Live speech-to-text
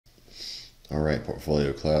Alright,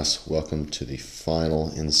 portfolio class, welcome to the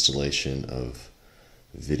final installation of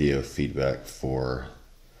video feedback for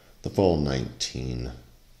the Fall 19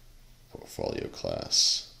 portfolio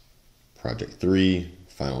class. Project 3,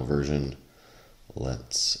 final version.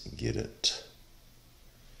 Let's get it.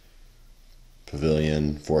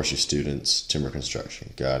 Pavilion, forestry students, timber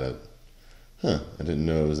construction. Got it. I didn't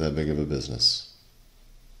know it was that big of a business.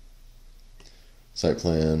 Site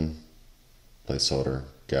plan, placeholder.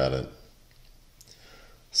 Got it.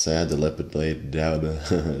 Sad, dilapidated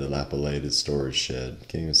storage shed.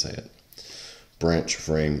 Can't even say it. Branch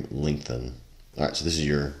frame lengthen. All right, so this is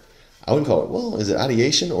your, I wouldn't call it, well, is it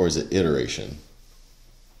ideation or is it iteration?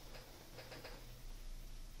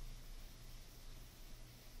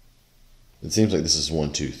 It seems like this is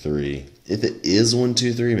 1, 2, 3. If it is 1,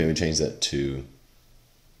 2, 3, maybe change that to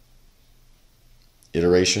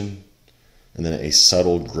iteration. And then a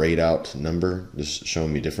subtle grayed out number, just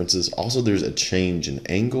showing me differences. Also, there's a change in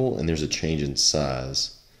angle and there's a change in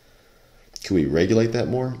size. Can we regulate that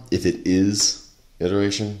more if it is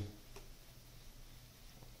iteration?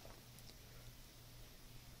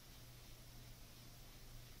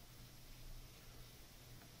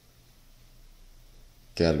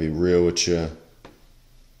 Gotta be real with you.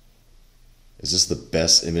 Is this the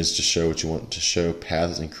best image to show what you want to show?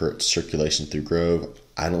 Paths and correct circulation through grove.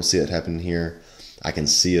 I don't see it happening here. I can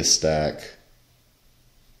see a stack.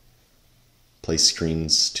 Place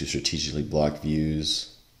screens to strategically block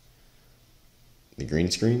views. The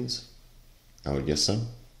green screens? I would guess so.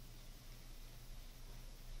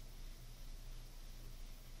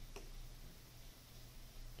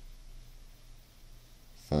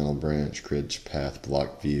 Final branch, grid path,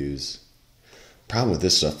 block views. Problem with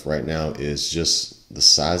this stuff right now is just the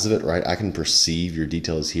size of it, right? I can perceive your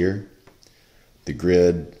details here. The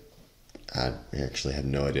grid, I actually have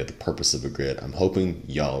no idea the purpose of a grid. I'm hoping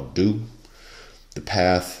y'all do. The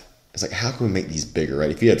path, it's like, how can we make these bigger, right?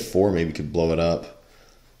 If you had 4, maybe you could blow it up.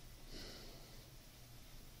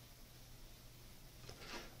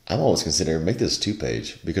 I'm always considering make this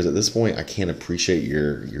 2-page because at this point I can't appreciate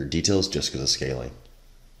your details just because of scaling.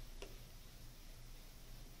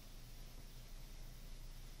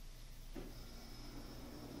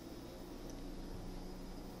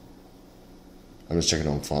 I'm just checking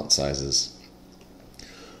on font sizes.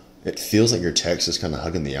 It feels like your text is kind of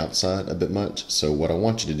hugging the outside a bit much. So what I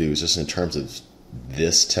want you to do is just in terms of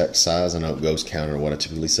this text size, I know it goes counter to what I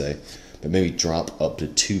typically say, but maybe drop up to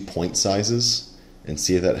 2 point sizes and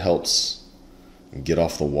see if that helps get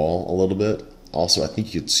off the wall a little bit. Also, I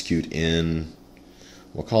think you could scoot in,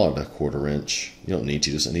 we'll call it a 1/4 inch. You don't need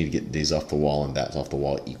to, just I need to get these off the wall and that's off the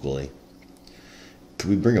wall equally. Could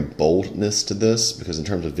we bring a boldness to this? Because in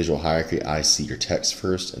terms of visual hierarchy, I see your text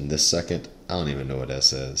first and this second. I don't even know what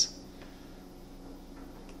S is.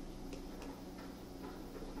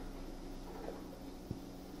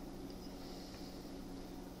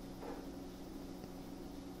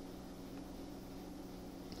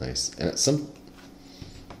 Nice. And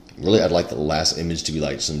really I'd like the last image to be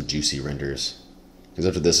like some juicy renders. Because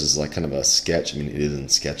after this is like kind of a sketch. I mean, it is in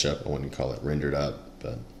SketchUp. I wouldn't call it rendered up,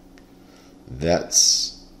 but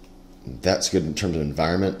that's good in terms of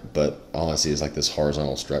environment, but all I see is like this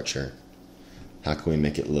horizontal structure. How can we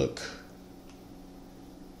make it look?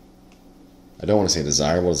 I don't want to say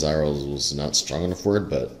desirable. Desirable is not strong enough word,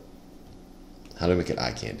 but how do we make it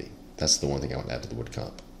eye candy? That's the one thing I want to add to the wood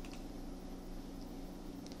comp.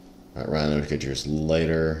 All right, Ryan notifications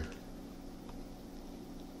later.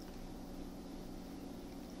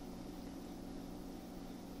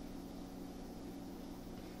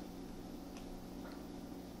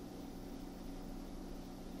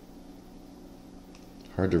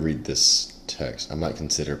 Hard to read this text. I might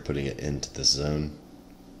consider putting it into this zone.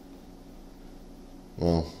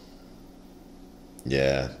 Well,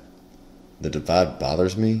 yeah. The divide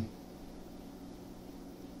bothers me.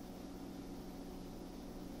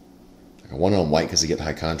 I want it on white because I get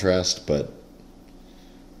high contrast, but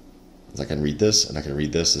I can read this and I can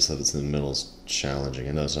read this. This stuff that's in the middle is challenging.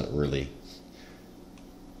 I know it's not really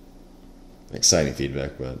exciting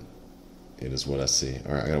feedback, but it is what I see.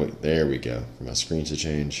 All right, I gotta wait. There we go. For my screen to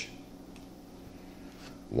change.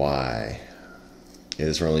 Why? It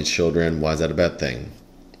is for only children. Why is that a bad thing?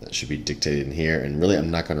 That should be dictated in here. And really, I'm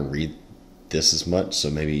not going to read this as much. So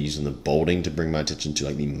maybe using the bolding to bring my attention to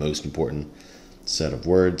like the most important set of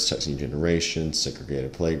words. Texting generation,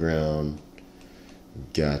 segregated playground.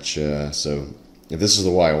 Gotcha. So if this is the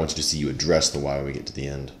why, I want you to see you address the why when we get to the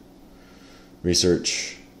end.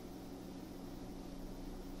 Research.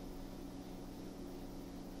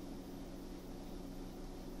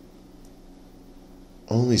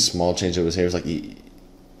 Only small change that was here is like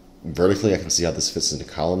vertically I can see how this fits into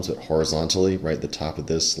columns, but horizontally, right, the top of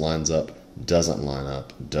this lines up, doesn't line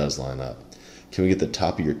up, does line up. Can we get the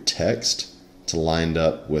top of your text to line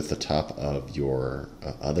up with the top of your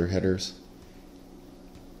other headers?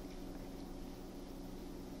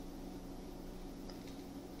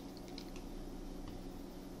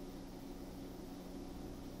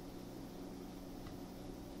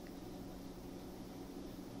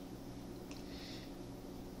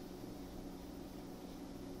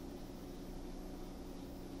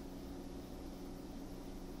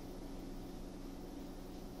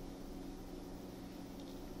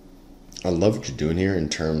 I love what you're doing here in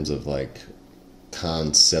terms of like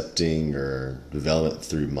concepting or development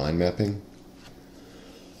through mind mapping.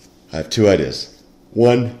 I have two ideas.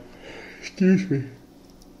 One, excuse me,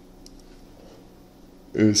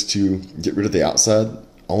 is to get rid of the outside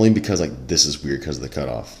only because like this is weird because of the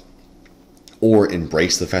cutoff. Or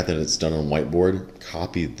embrace the fact that it's done on whiteboard,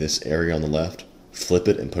 copy this area on the left, flip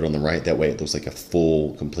it and put it on the right. That way it looks like a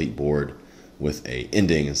full, complete board with a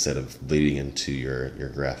ending instead of leading into your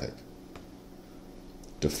graphic.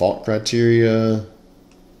 Default criteria,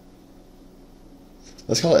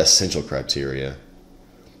 let's call it essential criteria.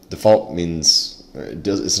 Default means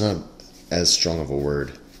it's not as strong of a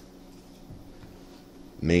word.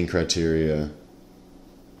 Main criteria.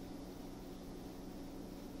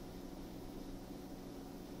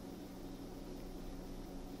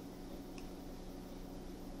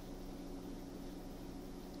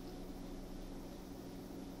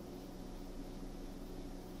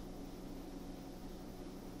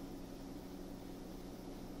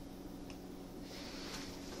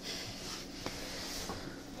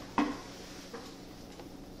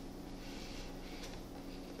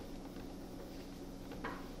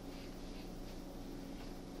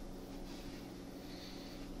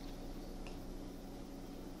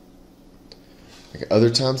 Other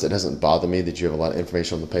times it doesn't bother me that you have a lot of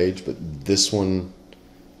information on the page, but this one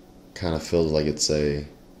kind of feels like it's a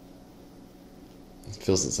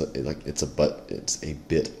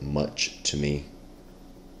bit much to me.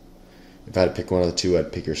 If I had to pick one of the two,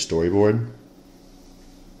 I'd pick your storyboard.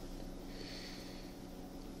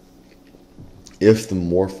 If the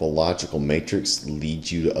morphological matrix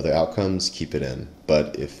leads you to other outcomes, keep it in.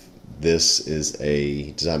 But if this is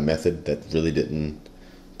a design method that really didn't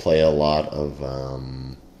play a lot of,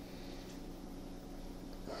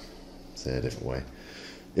 say it a different way.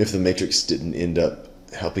 If the matrix didn't end up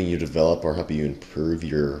helping you develop or helping you improve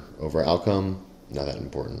your overall outcome, not that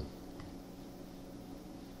important.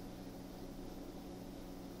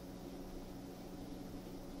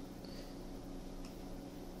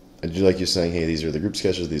 I do like you saying, hey, these are the group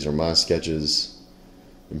sketches, these are my sketches,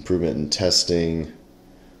 improvement in testing.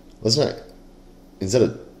 Let's not, instead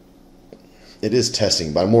of, it is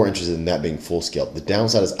testing, but I'm more interested in that being full scale. The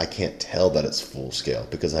downside is I can't tell that it's full scale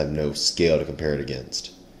because I have no scale to compare it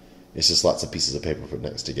against. It's just lots of pieces of paper put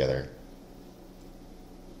next together.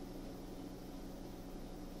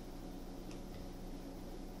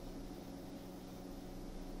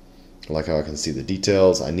 I like how I can see the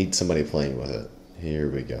details. I need somebody playing with it.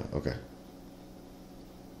 Here we go. Okay.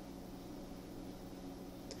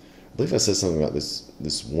 I believe I said something about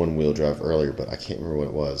this one-wheel drive earlier, but I can't remember what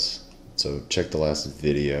it was. So check the last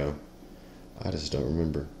video. I just don't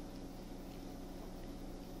remember.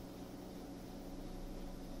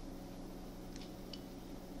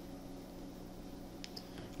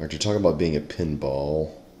 Alright, you're talking about being a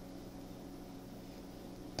pinball.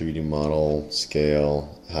 3D model,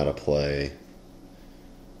 scale, how to play.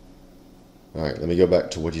 Alright, let me go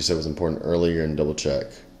back to what you said was important earlier and double check.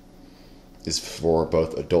 It's for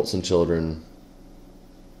both adults and children.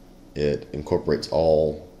 It incorporates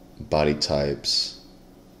all body types.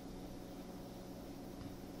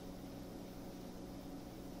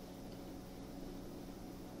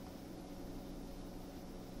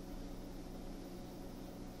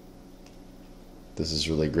 This is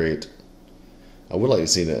really great. I would like to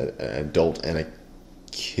see an adult and a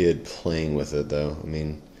kid playing with it though. I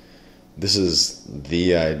mean, this is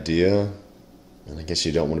the idea, and I guess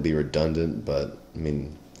you don't want to be redundant, but I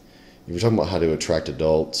mean, if you're talking about how to attract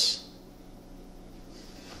adults,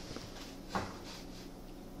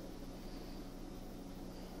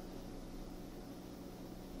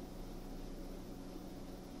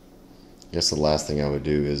 I guess the last thing I would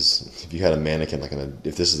do is, if you had a mannequin,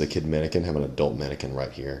 if this is a kid mannequin, have an adult mannequin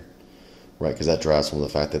right here. Right, because that drives from the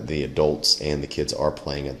fact that the adults and the kids are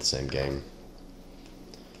playing at the same game.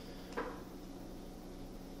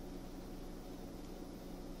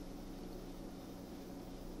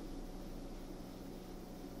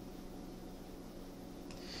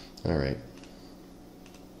 All right.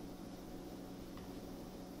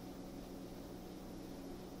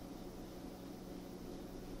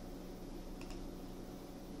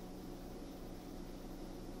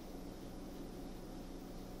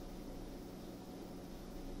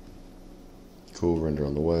 cool. Render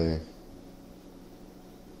on the way.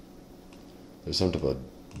 There's some type of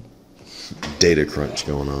data crunch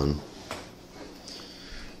going on.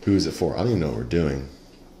 Who is it for? I don't even know what we're doing.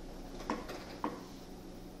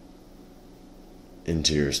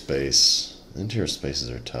 Interior space. Interior spaces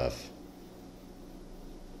are tough.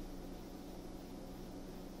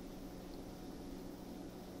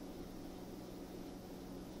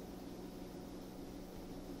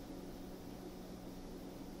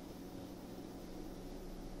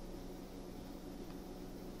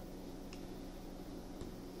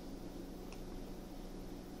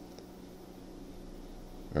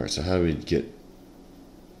 All right, so how do we get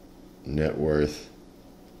net worth?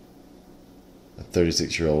 A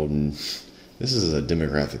 36-year-old, and this is a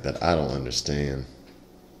demographic that I don't understand.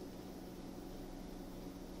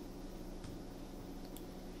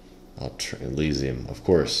 Elysium, of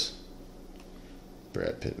course.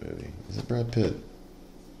 Brad Pitt movie. Is it Brad Pitt?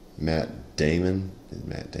 Matt Damon? It's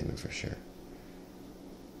Matt Damon for sure.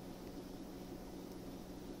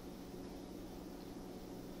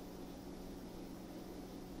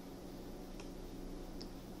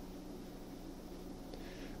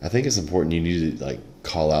 I think it's important. You need to like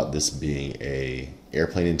call out this being a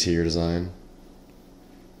airplane interior design,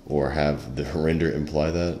 or have the render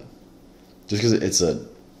imply that. Just because it's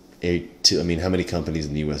I mean, how many companies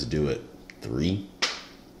in the U.S. do it? 3.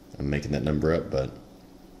 I'm making that number up, but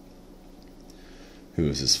who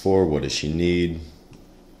is this for? What does she need?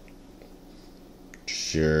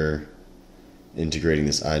 Sure. Integrating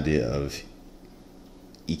this idea of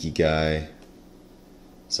ikigai.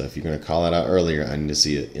 So if you're going to call it out earlier, I need to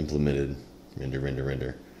see it implemented.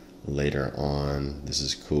 Render. Later on, this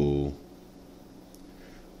is cool.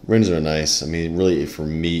 Renders are nice. I mean, really, for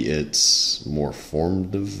me, it's more form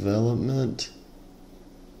development.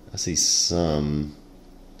 I see some.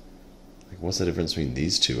 Like, what's the difference between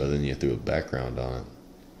these two other than you threw a background on it?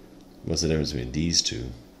 What's the difference between these two?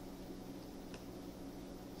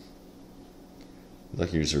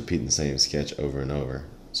 Like you're just repeating the same sketch over and over.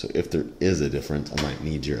 So if there is a difference, I might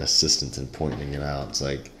need your assistance in pointing it out. It's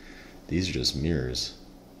like, these are just mirrors.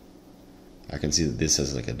 I can see that this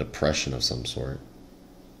has like a depression of some sort.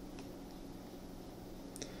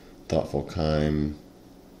 Thoughtful Kime.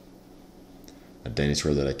 A Danish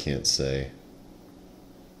word that I can't say.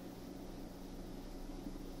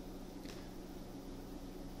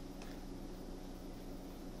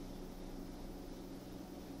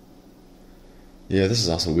 Yeah, this is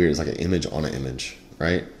also weird. It's like an image on an image,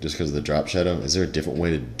 right? Just because of the drop shadow. Is there a different way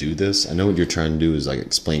to do this? I know what you're trying to do is like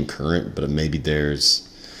explain current, but maybe there's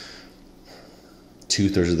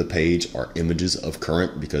 2/3 of the page are images of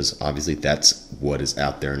current, because obviously that's what is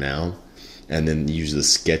out there now. And then use the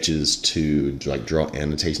sketches to like draw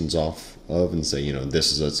annotations off of and say, you know,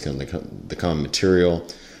 this is what's kind of the common material.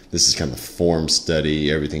 This is kind of form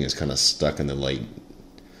study. Everything is kind of stuck in the late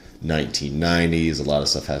 1990s. A lot of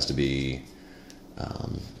stuff has to be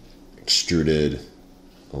extruded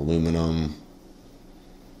aluminum.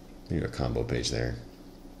 Maybe a combo page there.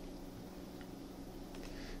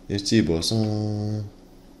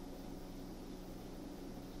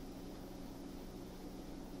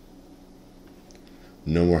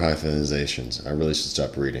 No more hyphenizations. I really should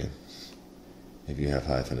stop reading. If you have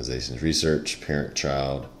hyphenizations. Research, parent,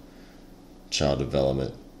 child, child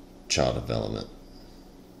development, child development.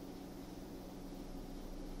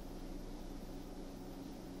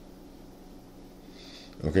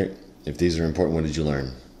 Okay, if these are important, what did you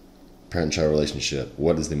learn? Parent-child relationship.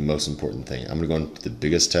 What is the most important thing? I'm going to go into the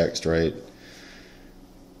biggest text, right?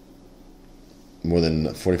 More than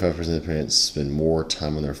 45% of parents spend more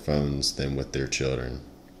time on their phones than with their children.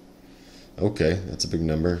 Okay, that's a big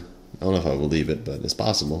number. I don't know if I believe it, but it's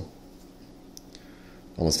possible.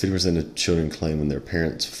 Almost 50% of children claim when their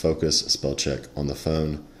parents focus, spell check, on the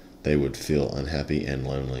phone, they would feel unhappy and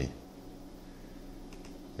lonely.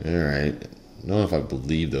 All right. I don't know if I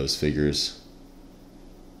believe those figures.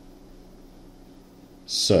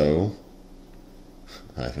 So,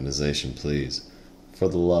 hyphenization, please. For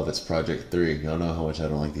the love, it's Project 3. Y'all know how much I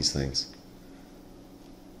don't like these things.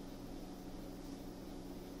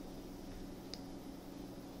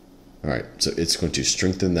 Alright, so it's going to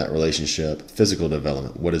strengthen that relationship. Physical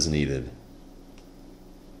development, what is needed?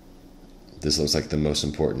 This looks like the most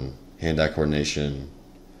important. Hand-eye coordination.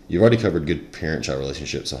 You've already covered good parent-child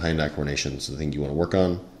relationship, so hand-eye coordination is the thing you want to work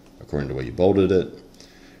on, according to the way you bolded it.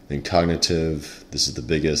 Then cognitive, this is the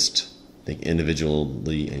biggest. Think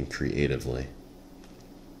individually and creatively.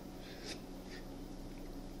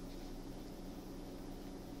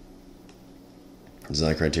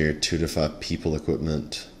 Design criteria, 2 to 5 people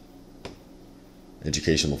equipment.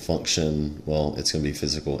 Educational function, well, it's going to be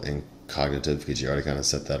physical and cognitive because you already kind of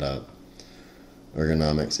set that up.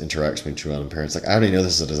 Ergonomics, interaction between child and parents. Like, I already know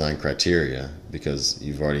this is a design criteria because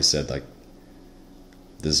you've already said, like,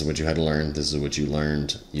 this is what you had to learn, this is what you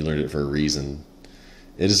learned it for a reason.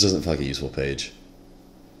 It just doesn't feel like a useful page.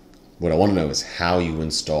 What I want to know is how you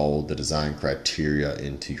install the design criteria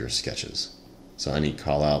into your sketches. So I need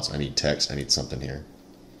callouts, I need text, I need something here.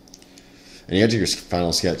 And you have to do your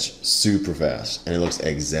final sketch super fast, and it looks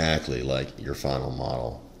exactly like your final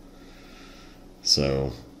model.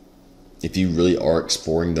 So if you really are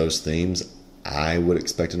exploring those themes, I would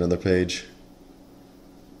expect another page.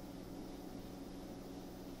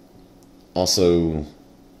 Also,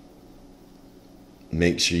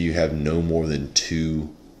 make sure you have no more than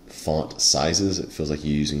 2 font sizes. It feels like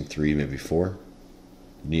you're using 3, maybe 4.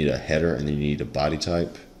 You need a header and then you need a body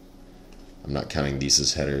type. I'm not counting these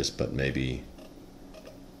as headers, but maybe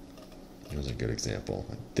here's a good example.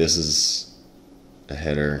 This is a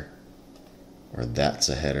header, or that's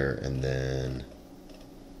a header, and then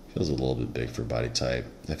feels a little bit big for body type.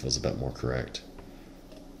 That feels a bit more correct.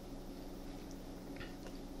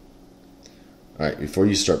 All right, before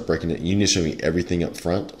you start breaking it, you need to show me everything up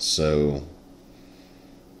front. So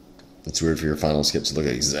it's weird for your final sketch to look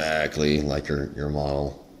exactly like your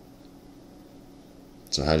model.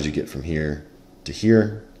 So how did you get from here to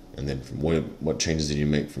here? And then from what changes did you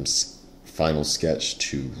make from final sketch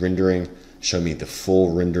to rendering? Show me the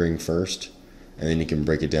full rendering first, and then you can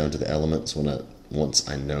break it down to the elements once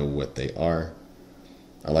I know what they are.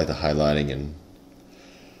 I like the highlighting and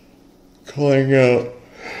calling out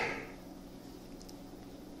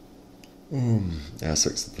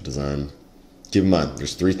aspects of the design. Keep in mind,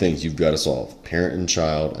 there's 3 things you've got to solve: parent and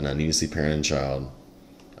child, and I need to see parent and child.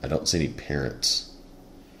 I don't see any parents.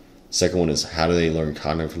 Second one is, how do they learn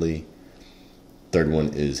cognitively? Third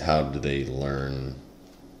one is, how do they learn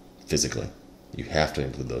physically? You have to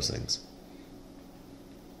include those things.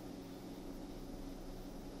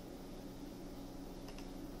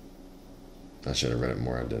 I should have read it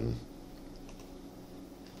more, I didn't.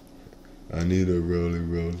 I need a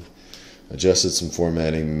rolling. Adjusted some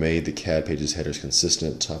formatting, made the CAD pages headers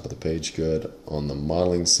consistent, top of the page good. On the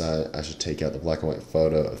modeling side, I should take out the black and white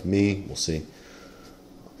photo of me. We'll see.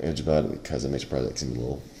 Edge about it because it makes your project seem a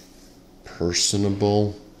little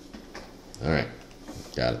personable. All right,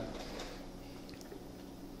 got it.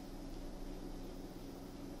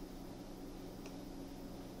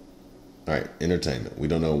 All right, entertainment. We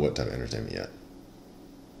don't know what type of entertainment yet.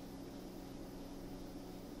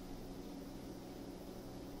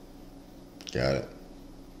 Got it.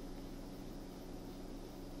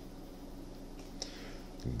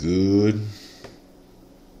 Good.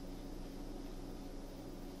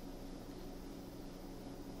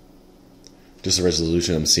 Just the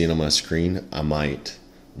resolution I'm seeing on my screen, I might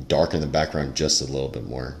darken the background just a little bit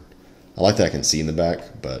more. I like that I can see in the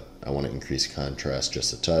back, but I want to increase contrast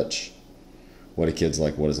just a touch. What do kids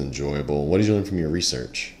like? What is enjoyable? What did you learn from your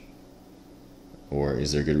research? Or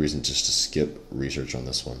is there a good reason just to skip research on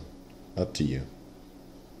this one? Up to you.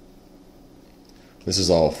 This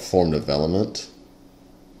is all form development.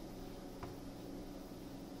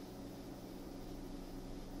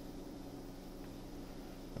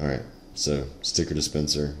 All right, so sticker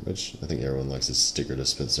dispenser, which I think everyone likes, a sticker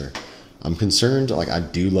dispenser. I'm concerned, like, I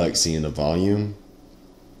do like seeing the volume,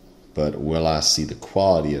 but will I see the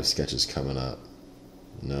quality of sketches coming up?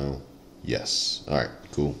 No. Yes. All right,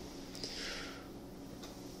 cool.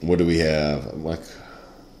 What do we have? Like,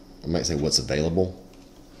 I might say what's available.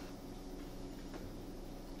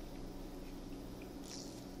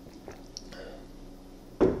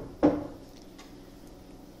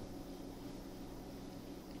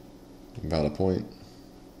 Valid point.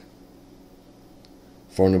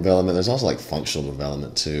 Form development. There's also like functional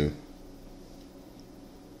development too.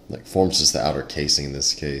 Like form's just the outer casing in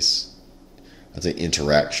this case. I'd say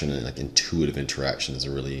interaction and like intuitive interaction is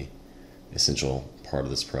a really essential part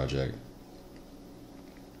of this project.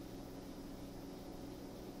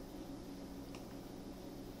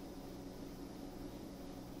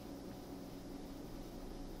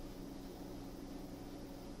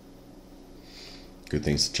 Good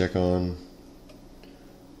things to check on.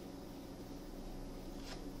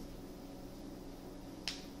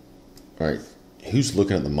 All right, who's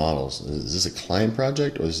looking at the models? Is this a client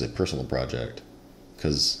project or is this a personal project?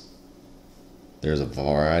 Because there's a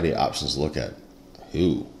variety of options to look at.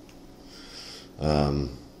 Who? I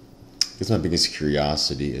guess my biggest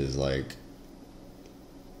curiosity is like,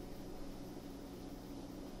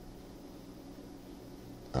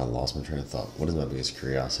 I lost my train of thought. What is my biggest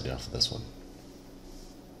curiosity off of this one?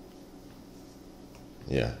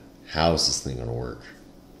 Yeah. How is this thing going to work?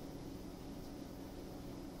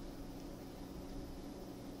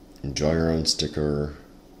 Draw your own sticker,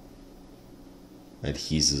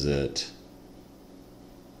 adheses it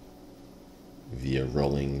via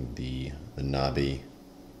rolling the knobby.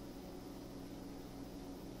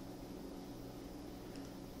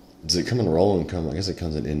 Does it come in roll and come? I guess it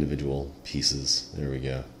comes in individual pieces. There we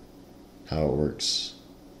go. How it works.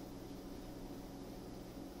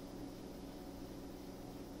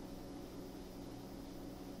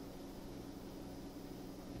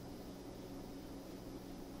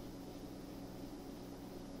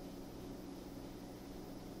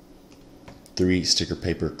 Three sticker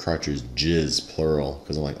paper cartridges, plural,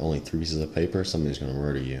 because I'm like only 3 pieces of paper. Somebody's going to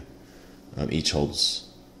murder you. Each holds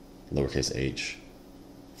lowercase h.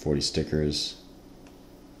 40 stickers.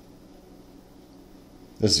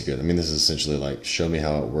 This is good. I mean, this is essentially like show me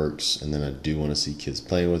how it works, and then I do want to see kids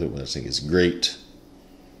playing with it, which I think is great.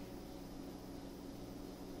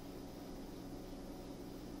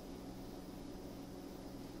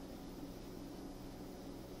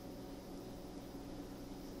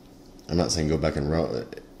 I'm not saying go back and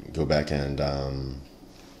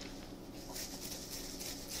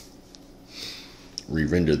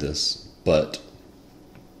re-render this, but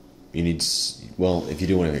you need, well, if you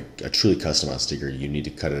do want a truly customized sticker, you need to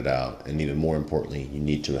cut it out, and even more importantly, you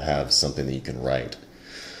need to have something that you can write.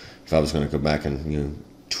 If I was going to go back and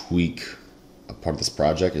tweak a part of this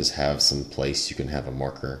project, is have some place you can have a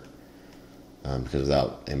marker, because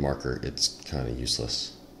without a marker, it's kind of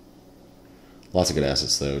useless. Lots of good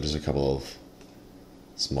assets though, just a couple of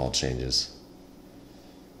small changes.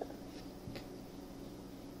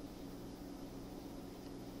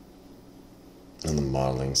 On the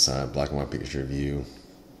modeling side, black and white picture view.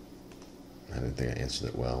 I didn't think I answered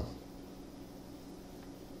it well.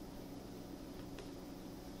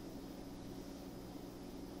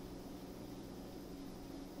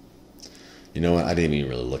 You know what? I didn't even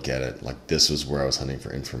really look at it. Like, this was where I was hunting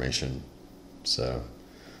for information. So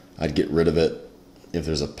I'd get rid of it. If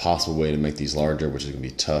there's a possible way to make these larger, which is going to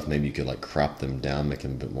be tough, maybe you could like crop them down, make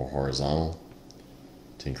them a bit more horizontal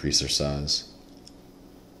to increase their size.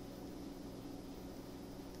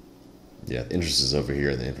 Yeah, the interest is over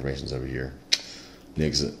here, the information's over here.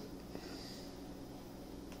 Nigs it.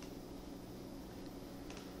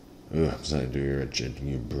 Ooh, I'm starting to do your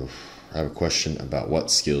agenda. I have a question about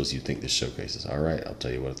what skills you think this showcases. All right, I'll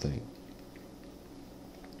tell you what I think.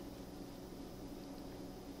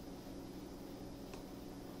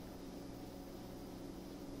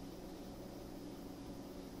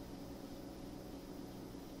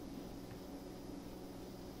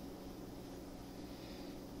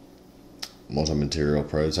 Multi-material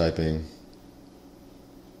prototyping.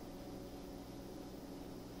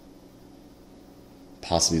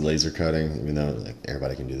 Possibly laser cutting, even though like,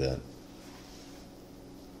 everybody can do that.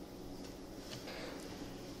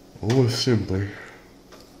 Or simply.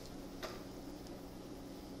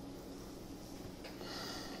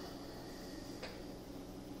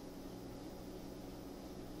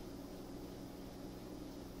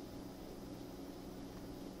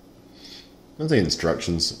 I think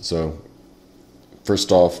instructions. So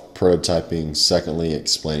first off, prototyping. Secondly,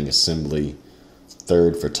 explaining assembly.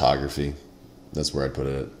 Third, photography. That's where I'd put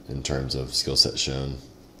it in terms of skill set shown.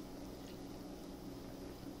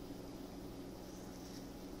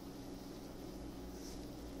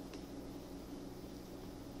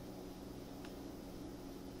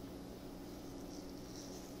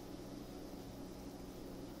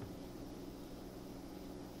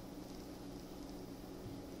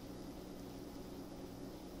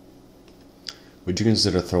 Would you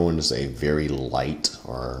consider throwing just a very light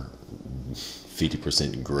or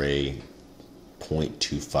 50% gray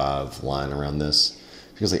 0.25 line around this?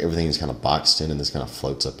 Because like everything is kind of boxed in and this kind of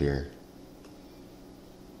floats up here.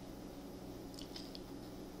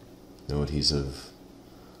 No adhesive,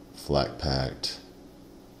 flat packed.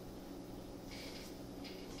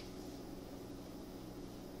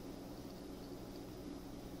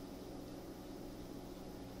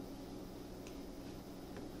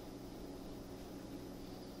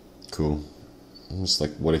 Cool. Almost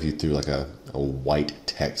like, what if you threw like a white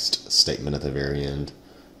text statement at the very end,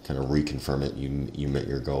 kind of reconfirm it, you met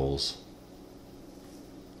your goals.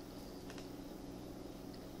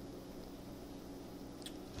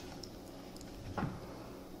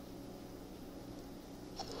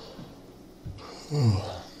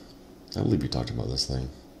 I believe you talked about this thing.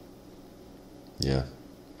 Yeah.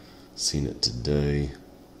 Seen it today.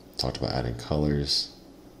 Talked about adding colors.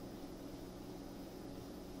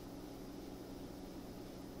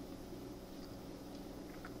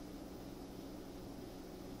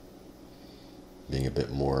 being a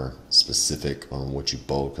bit more specific on what you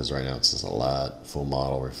bold, because right now it says a lot. Full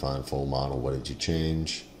model, refine full model. What did you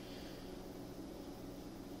change?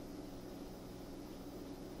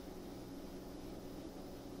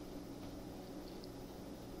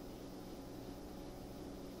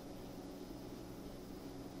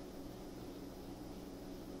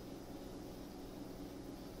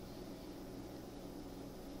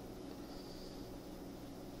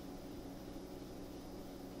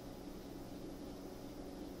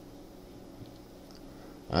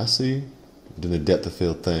 I see. Doing the depth of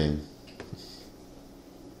field thing.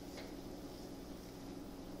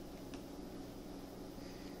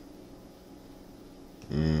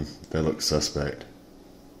 They look suspect.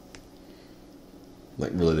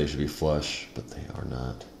 Like really they should be flush, but they are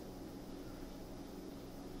not.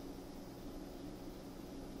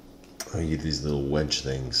 Oh, you get these little wedge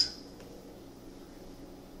things.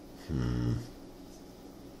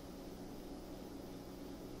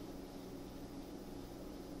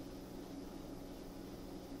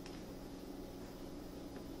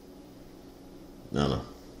 No.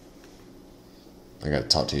 I gotta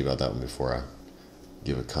talk to you about that one before I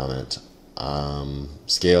give a comment.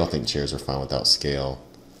 Scale, I think chairs are fine without scale.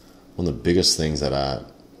 One of the biggest things that I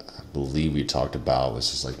believe we talked about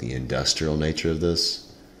was just like the industrial nature of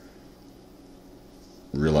this.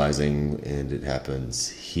 Realizing, and it happens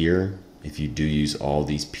here, if you do use all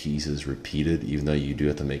these pieces repeated, even though you do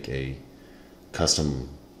have to make a custom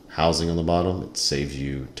housing on the bottom, it saves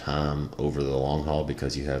you time over the long haul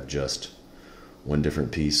because you have just one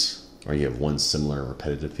different piece, or you have one similar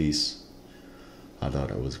repetitive piece. I thought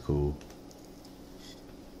it was cool.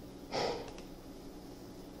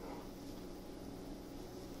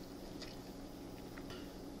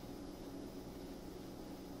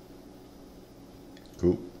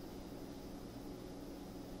 Cool.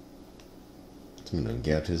 Someone done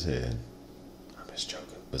gapped his head. I'm just joking,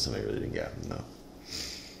 but somebody really didn't gap him, no.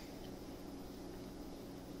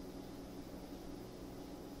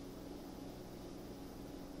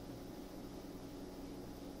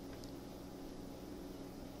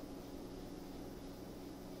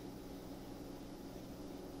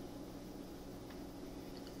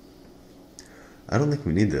 I don't think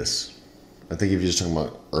we need this. I think if you're just talking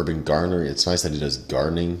about urban gardener, it's nice that he does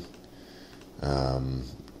gardening.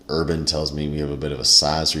 Urban tells me we have a bit of a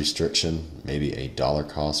size restriction, maybe a dollar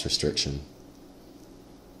cost restriction.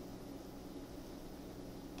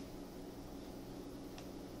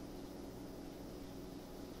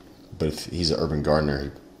 But if he's an urban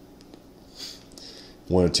gardener,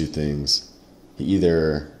 one of two things. He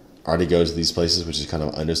either already goes to these places, which is kind of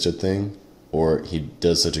an understood thing, or he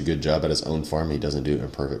does such a good job at his own farm, he doesn't do it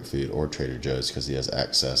in Perfect Food or Trader Joe's because he has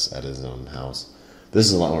access at his own house. This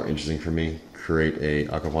is a lot more interesting for me. Create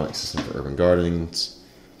a aquaponic system for urban gardens.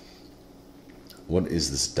 What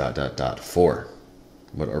is this ... for?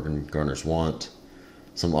 What urban gardeners want?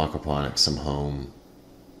 Some aquaponics, some home.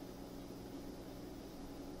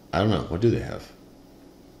 I don't know. What do they have?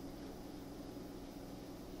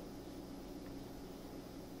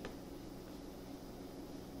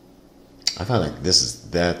 I find like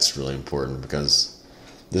that's really important because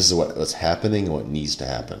this is what's happening and what needs to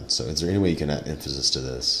happen. So is there any way you can add emphasis to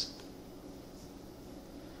this?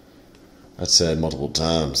 I've said multiple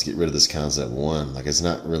times, get rid of this concept one. Like, it's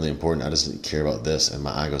not really important. I just care about this, and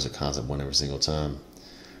my eye goes to concept one every single time.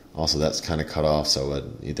 Also, that's kind of cut off, so I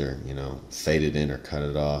would either, fade it in or cut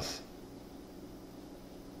it off.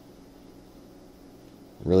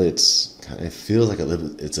 Really, it feels like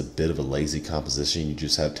it's a bit of a lazy composition. You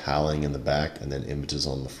just have tiling in the back and then images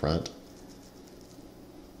on the front.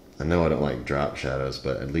 I know I don't like drop shadows,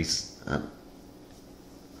 but at least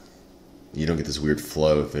you don't get this weird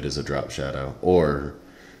flow if it is a drop shadow. Or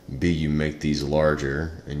B, you make these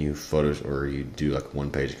larger and you do like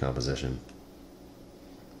one-page composition.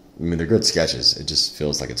 I mean, they're good sketches. It just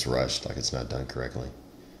feels like it's rushed, like it's not done correctly.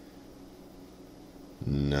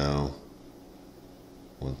 No.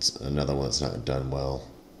 Another one that's not done well.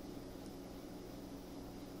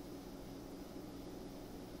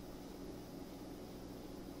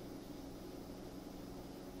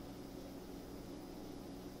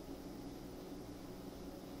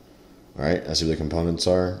 Alright, I see what the components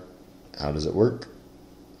are. How does it work?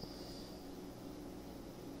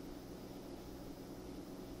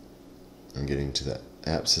 I'm getting to that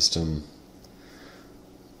app system.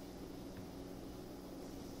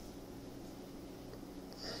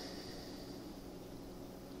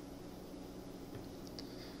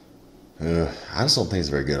 I just don't think it's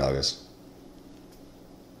very good, August.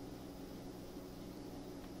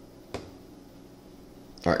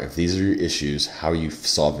 All right, if these are your issues, how are you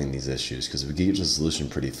solving these issues? Because if we get to a solution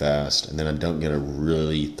pretty fast, and then I don't get a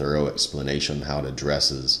really thorough explanation on how it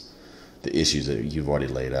addresses the issues that you've already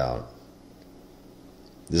laid out.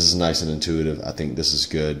 This is nice and intuitive. I think this is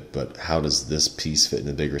good, but how does this piece fit in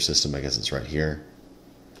the bigger system? I guess it's right here,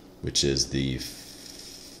 which is the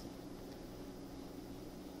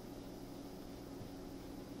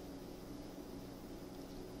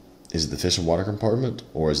is it the fish and water compartment,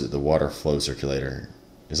 or is it the water flow circulator?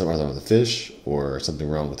 Is something wrong with the fish, or something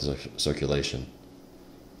wrong with the circulation?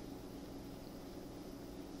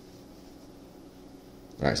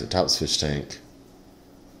 All right, so top's fish tank.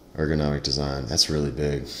 Ergonomic design, that's really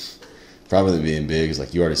big. Probably being big is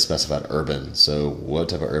like you already specified urban. So what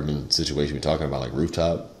type of urban situation are we talking about? Like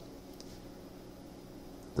rooftop?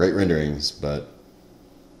 Great renderings, but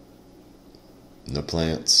no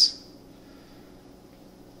plants.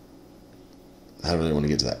 I don't really want to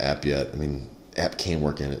get to that app yet. I mean, app can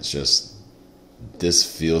work in it. It's just this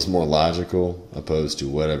feels more logical opposed to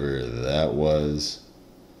whatever that was.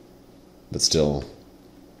 But still,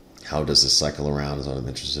 how does this cycle around is what I'm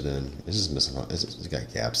interested in. It's just missing. It's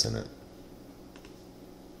got gaps in it.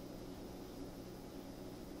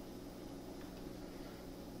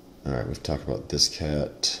 All right, we've talked about this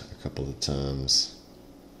cat a couple of times.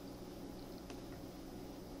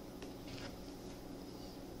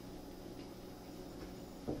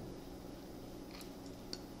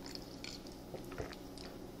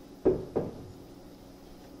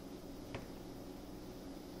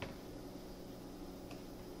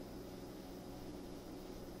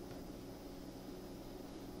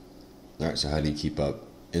 All right, so how do you keep up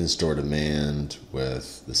in-store demand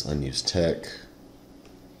with this unused tech?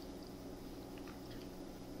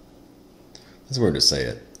 That's weird to say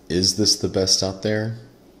it. Is this the best out there?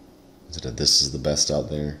 Is it a this is the best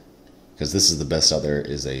out there? Because this is the best out there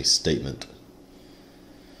is a statement.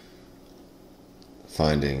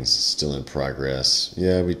 Findings still in progress.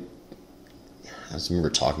 Yeah, I just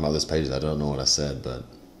remember talking about this page. I don't know what I said, but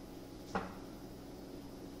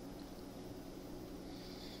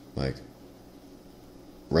like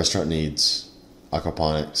restaurant needs,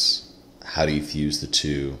 aquaponics, how do you fuse the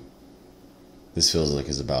two? This feels like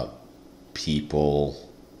it's about people,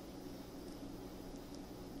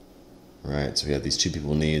 right? So we have these two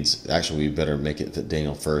people needs. Actually, we better make it fit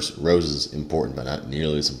Daniel first. Rose is important, but not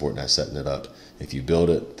nearly as important as setting it up. If you build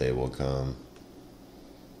it, they will come.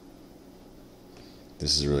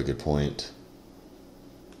 This is a really good point.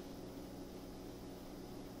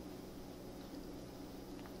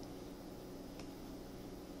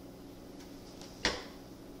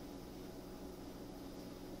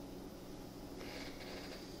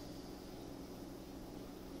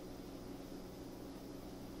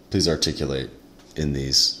 Please articulate in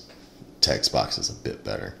these text boxes a bit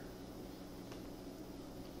better.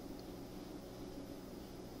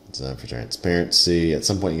 Design for transparency. At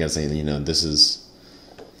some point, you gotta say, this is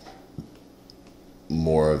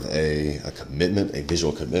more of a commitment, a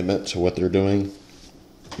visual commitment to what they're doing,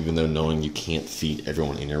 even though knowing you can't feed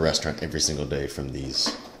everyone in your restaurant every single day from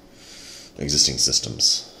these existing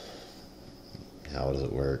systems. How does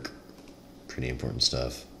it work? Pretty important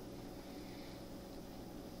stuff.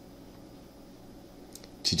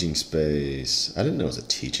 Teaching space. I didn't know it was a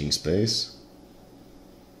teaching space.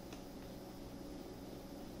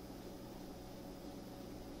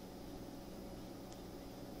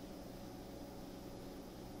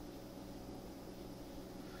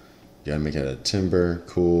 Gotta make it out of timber.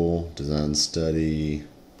 Cool. Design study.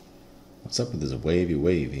 What's up with this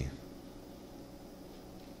wavy?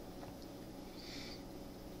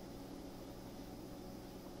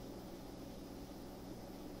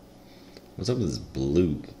 What's up with this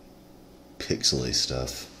blue pixely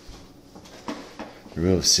stuff?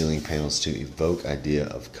 Remove ceiling panels to evoke idea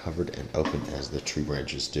of covered and open as the tree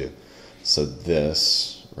branches do. So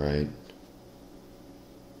this, right?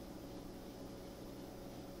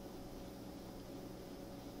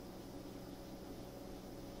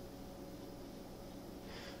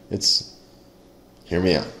 It's, hear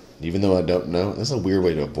me out. Even though I don't know, that's a weird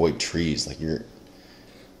way to avoid trees. Like you're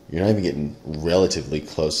not even getting relatively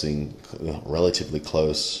close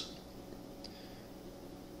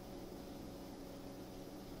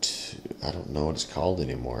to, I don't know what it's called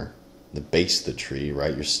anymore. The base of the tree,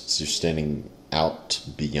 right? You're standing out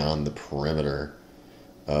beyond the perimeter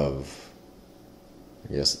of,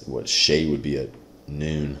 I guess, what shade would be at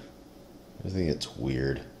noon. I think it's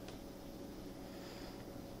weird.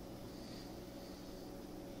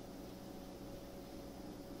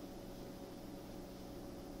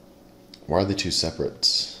 Why are they two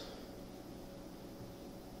separate?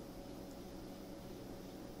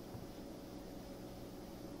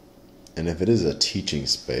 And if it is a teaching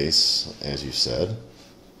space, as you said,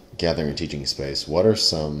 gathering and teaching space, what are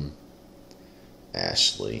some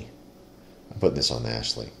Ashley? I'm putting this on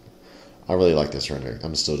Ashley. I really like this render.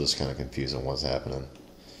 I'm still just kind of confused on what's happening.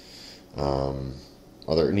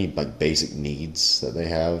 Are there any like basic needs that they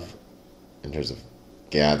have in terms of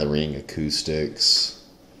gathering, acoustics?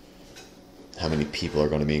 How many people are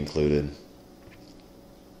going to be included?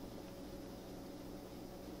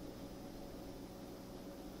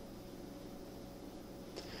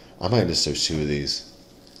 I might just search two of these.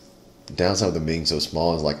 The downside of them being so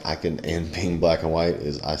small is like and being black and white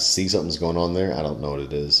is I see something's going on there. I don't know what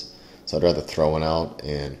it is. So I'd rather throw it out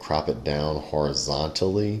and crop it down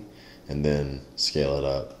horizontally and then scale it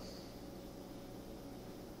up.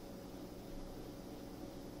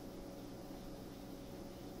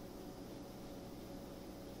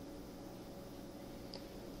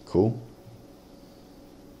 Cool.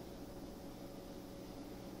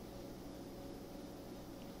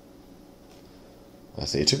 I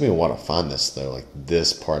see. It took me a while to find this though. Like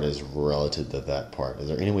this part is relative to that part. Is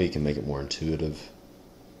there any way you can make it more intuitive?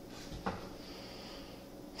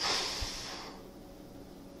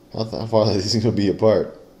 How far are these going to be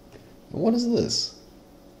apart? What is this?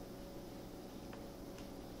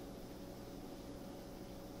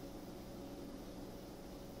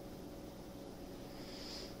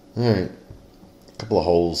 Alright. A couple of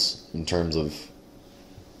holes in terms of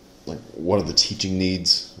like what are the teaching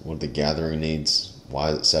needs? What are the gathering needs? Why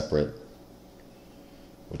is it separate?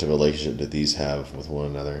 What type of relationship do these have with one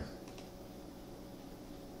another?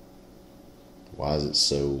 Why is it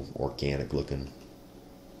so organic looking?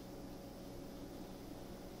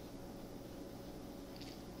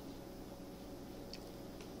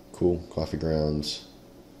 Cool. Coffee grounds.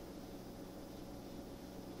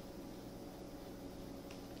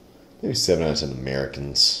 Maybe 7 out of 10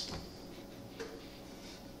 Americans.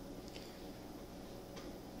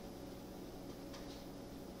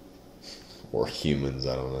 Or humans,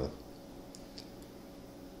 I don't know.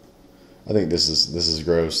 I think this is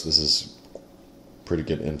gross. This is pretty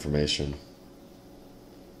good information.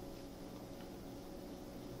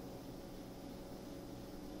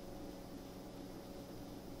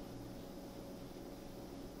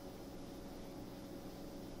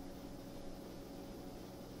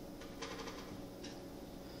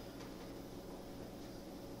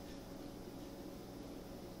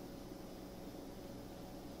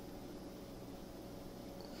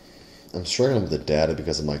 I'm struggling with the data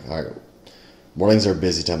because I'm like, all right, mornings are a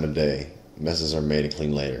busy time of day. Messes are made and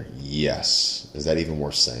cleaned later. Yes. Is that even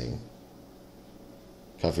worth saying?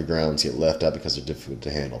 Coffee grounds get left out because they're difficult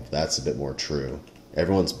to handle. That's a bit more true.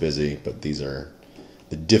 Everyone's busy, but these are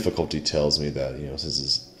the difficulty tells me that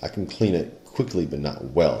I can clean it quickly but not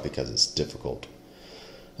well because it's difficult.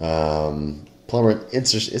 Plumber,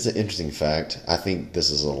 it's an interesting fact. I think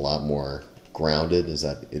this is a lot more grounded. Is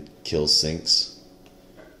that it kills sinks.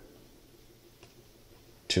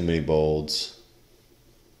 Too many bolds.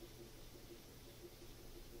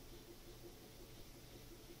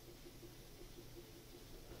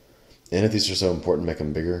 And if these are so important, make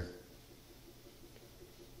them bigger.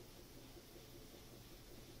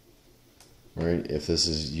 Right? If this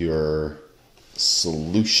is your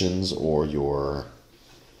solutions or your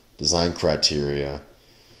design criteria,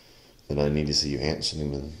 then I need to see you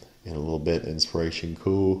answering them in a little bit. Inspiration,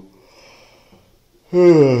 cool.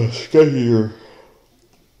 Got here.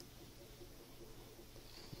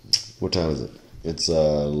 What time is it? It's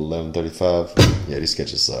 11:35. Yeah, these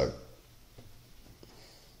sketches suck.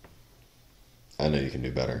 I know you can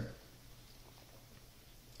do better.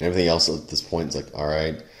 Everything else at this point is like, all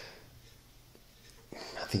right.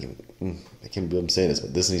 I think I can't believe I'm saying this,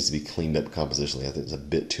 but this needs to be cleaned up compositionally. I think there's a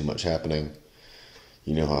bit too much happening.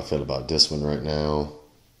 You know how I feel about this one right now.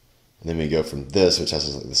 And then we go from this, which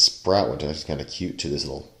has like the sprout, which is kind of cute, to this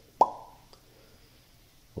little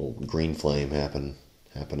green flame happening.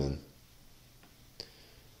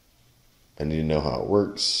 I need to know how it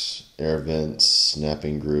works. Air vents,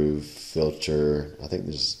 snapping groove, filter. I think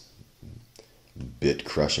there's bit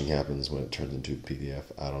crushing happens when it turns into a PDF.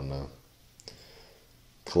 I don't know.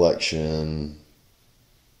 Collection.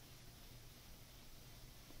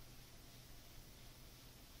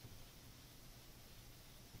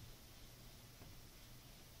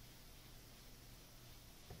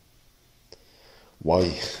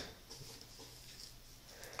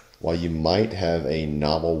 While you might have a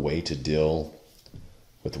novel way to deal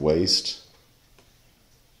with waste,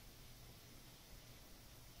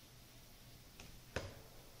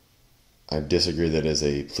 I disagree that it is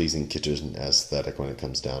a pleasing kitchen aesthetic when it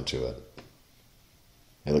comes down to it.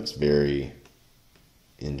 It looks very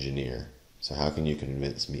engineer. So how can you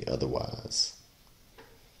convince me otherwise?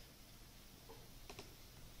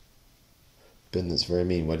 Ben, that's very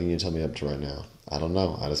mean. What do you tell me up to right now? I don't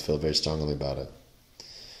know. I just feel very strongly about it.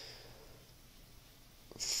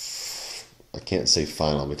 I can't say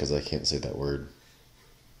final because I can't say that word.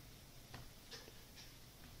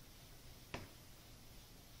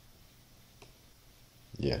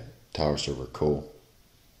 Yeah, tower server, cool.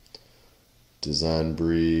 Design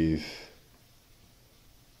brief,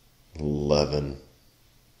 11.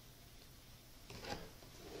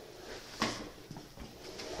 I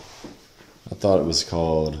thought it was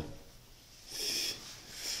called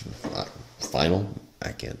final.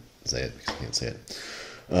 I can't say it because I can't say it.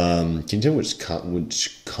 Can you tell which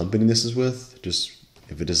company this is with? Just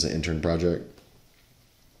if it is an intern project.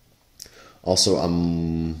 Also,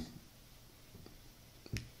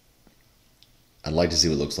 I'd like to see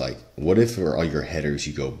what it looks like. What if for all your headers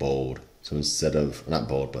you go bold? So instead of, not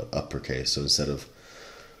bold, but uppercase. So instead of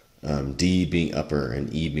D being upper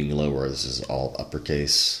and E being lower, this is all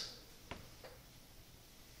uppercase.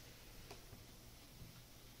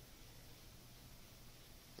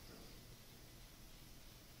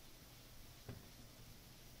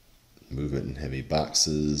 Movement in heavy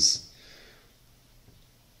boxes.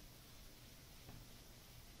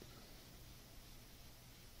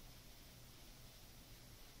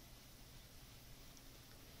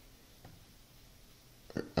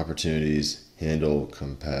 Opportunities, handle,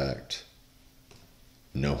 compact,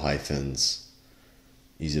 no hyphens,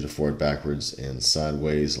 easy to forward backwards and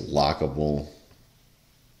sideways, lockable.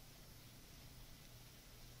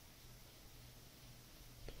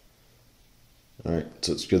 All right,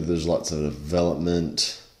 so it's good that there's lots of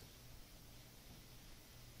development.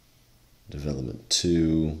 Development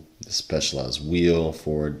 2, the specialized wheel,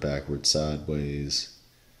 forward, backward, sideways.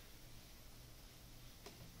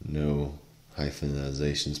 No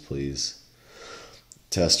hyphenizations, please.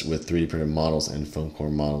 Test with 3D printed models and foam core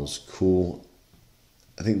models. Cool.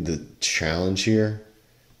 I think the challenge here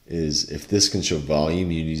is if this can show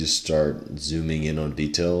volume, you need to start zooming in on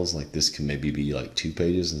details. Like this can maybe be like 2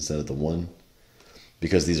 pages instead of the 1.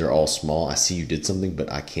 Because these are all small, I see you did something,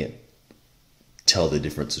 but I can't tell the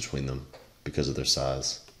difference between them because of their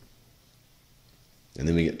size. And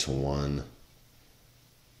then we get to 1.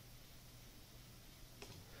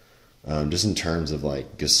 Just in terms of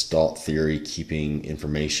like Gestalt theory, keeping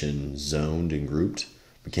information zoned and grouped,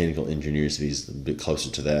 mechanical engineers needs a bit closer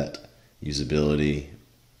to that. Usability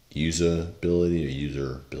or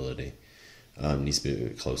userability needs to be a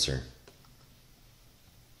bit closer.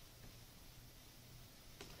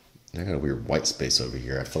 I got a weird white space over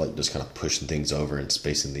here. I feel like just kind of pushing things over and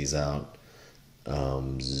spacing these out.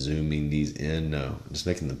 Zooming these in. No, just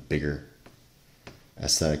making them bigger.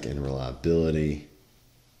 Aesthetic and reliability.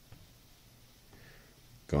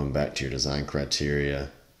 Going back to your design criteria.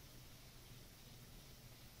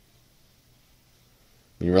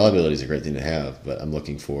 I mean, reliability is a great thing to have, but I'm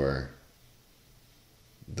looking for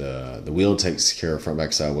the wheel takes care of front,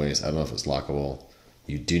 back, sideways. I don't know if it's lockable.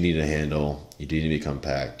 You do need a handle, you do need to be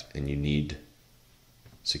compact, and you need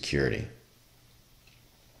security.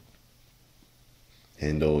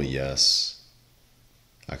 Handle, yes.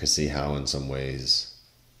 I can see how in some ways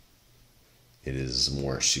it is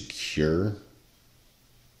more secure.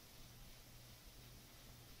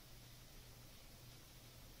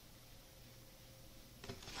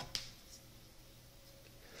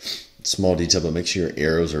 Small detail, but make sure your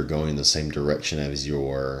arrows are going the same direction as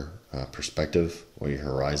your perspective or your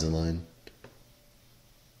horizon line.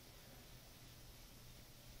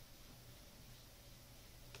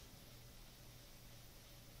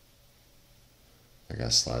 I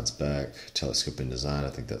got slides back, telescoping design, I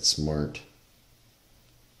think that's smart.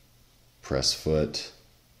 Press foot.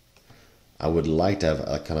 I would like to have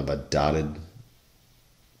a kind of a dotted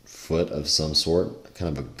foot of some sort,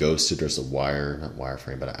 kind of a ghosted or a wire, not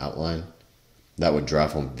wireframe, but an outline. That would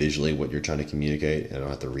drive home visually what you're trying to communicate, and I don't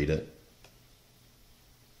have to read it.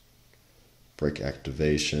 Brake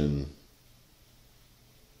activation.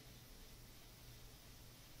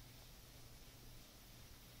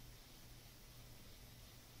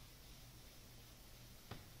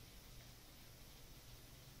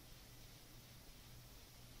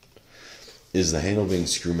 Is the handle being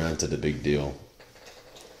screw mounted a big deal?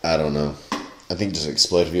 I don't know. I think just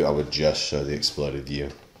exploded view, I would just show the exploded view.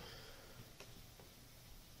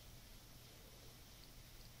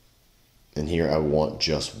 And here I want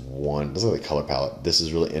just one. Let's look at the color palette. This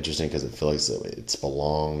is really interesting because it feels like it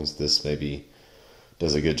belongs. This maybe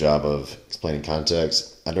does a good job of explaining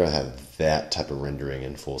context. I'd rather have that type of rendering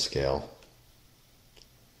in full scale.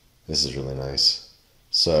 This is really nice.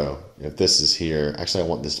 So if this is here, actually I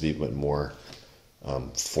want this to be a bit more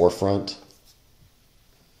forefront.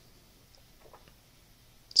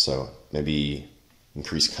 So maybe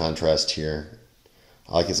increase contrast here.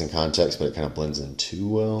 I like it's in context, but it kind of blends in too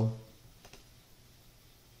well.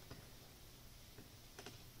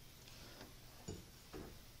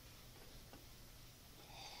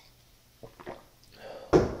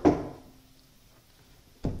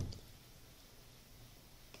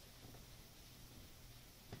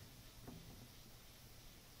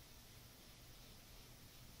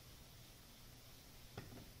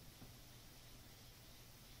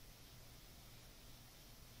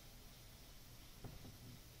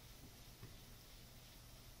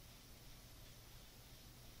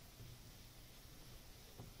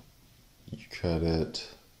 You cut it.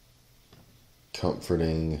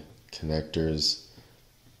 Comforting connectors.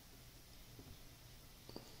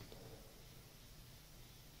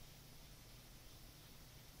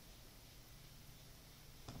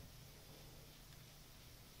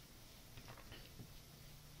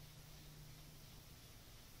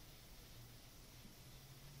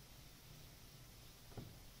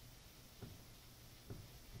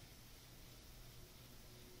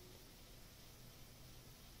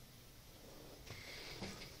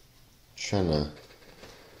 Trying to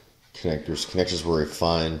connectors were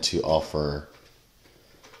refined to offer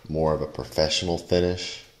more of a professional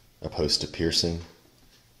finish opposed to piercing.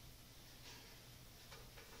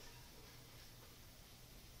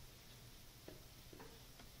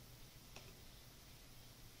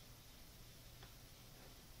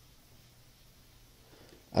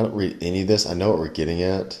 I don't read any of this. I know what we're getting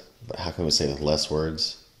at, but how can we say it with less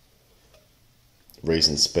words?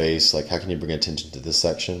 Raising space, like how can you bring attention to this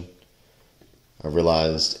section? I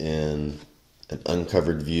realized in an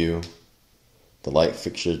uncovered view, the light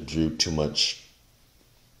fixture drew too much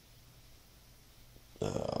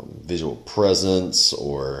visual presence,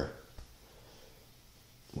 or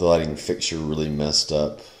the lighting fixture really messed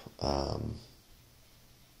up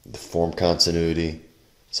the form continuity.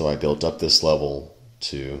 So I built up this level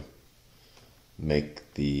to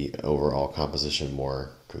make the overall composition more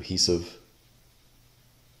cohesive.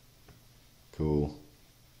 Cool.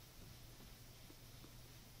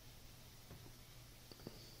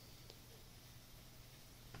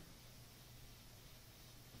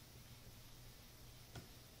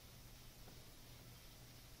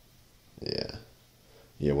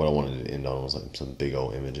 Yeah, what I wanted to end on was like some big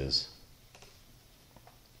old images.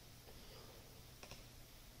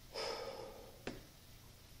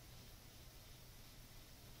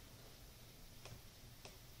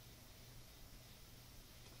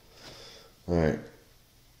 All right.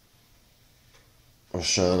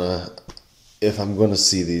 Oshana, if I'm going to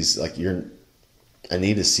see these, I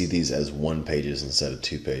need to see these as 1 pages instead of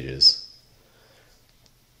 2 pages.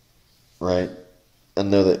 Right? I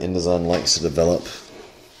know that InDesign likes to develop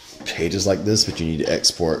pages like this, but you need to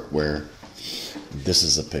export where this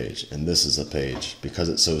is a page and this is a page. Because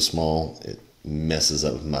it's so small, it messes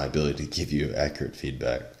up my ability to give you accurate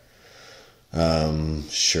feedback.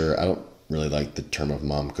 Sure, I don't really like the term of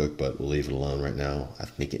mom cook, but we'll leave it alone right now. I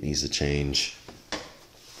think it needs to change.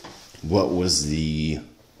 What was the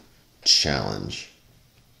challenge?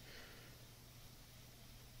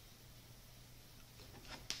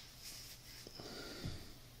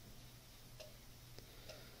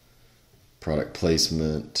 Product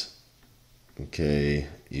placement. Okay,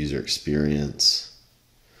 user experience.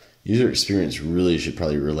 User experience really should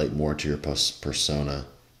probably relate more to your persona.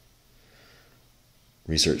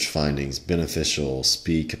 Research findings, beneficial,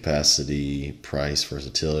 speed, capacity, price,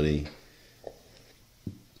 versatility,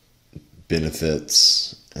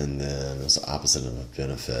 benefits, and then what's the opposite of a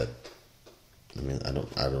benefit? I mean, I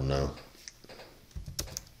don't know.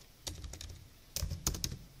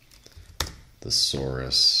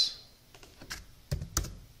 Thesaurus.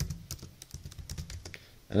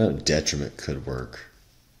 I know detriment could work,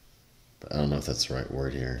 but I don't know if that's the right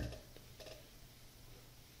word here.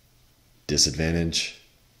 Disadvantage.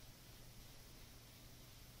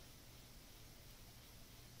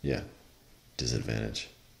 Yeah, disadvantage.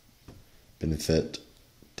 Benefit,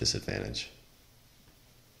 disadvantage.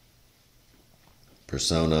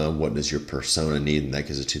 Persona, what does your persona need? And that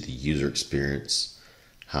gives it to the user experience.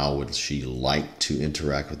 How would she like to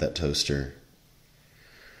interact with that toaster?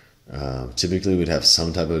 Typically we'd have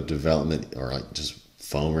some type of development, or like just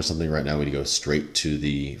foam or something. Right now we'd go straight to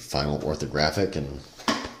the final orthographic, and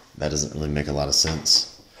that doesn't really make a lot of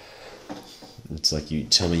sense. It's like you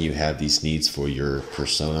tell me you have these needs for your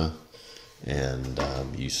persona, and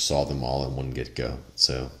you saw them all in one get-go.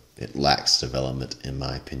 So it lacks development, in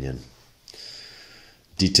my opinion.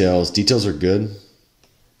 Details are good.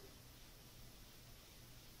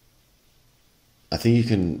 I think you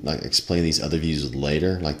can like explain these other views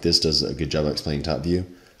later. Like this does a good job of explaining top view.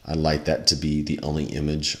 I'd like that to be the only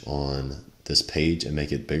image on this page and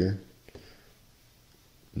make it bigger.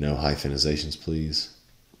 No hyphenizations, please.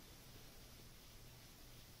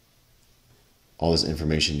 All this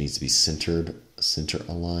information needs to be center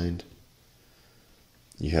aligned.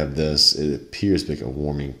 You have this, it appears to be a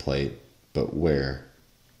warming plate, but where?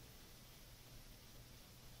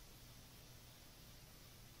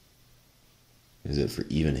 Is it for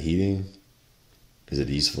even heating? Is it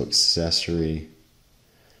a useful accessory?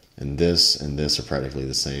 And this are practically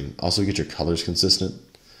the same. Also get your colors consistent.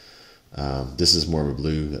 This is more of a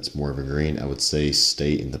blue, that's more of a green. I would say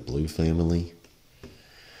stay in the blue family.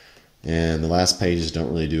 And the last pages don't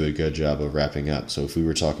really do a good job of wrapping up. So if we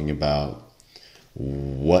were talking about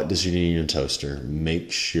what does she need in your toaster,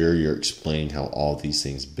 make sure you're explaining how all these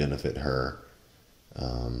things benefit her.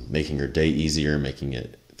 Making her day easier, making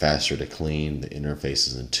it faster to clean, the interface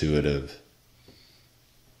is intuitive.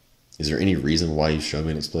 Is there any reason why you show me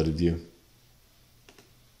an exploded view?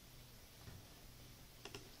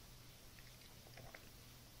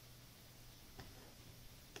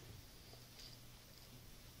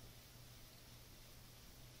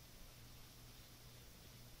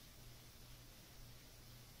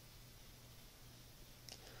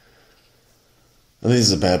 I think this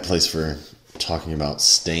is a bad place for talking about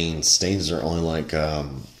stains. Stains are only like, I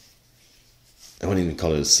wouldn't even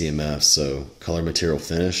call it a CMF, so color, material,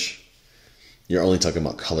 finish. You're only talking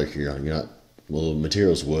about color here. You're not, well,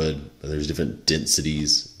 material's wood, but there's different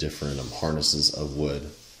densities, different harnesses of wood.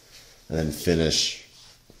 And then finish,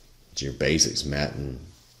 it's your basics, matte and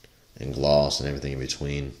gloss and everything in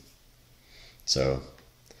between. So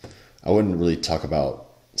I wouldn't really talk about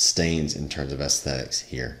stains in terms of aesthetics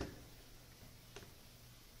here.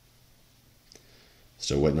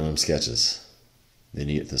 Still waiting on them sketches. Then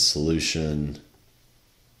you get the solution.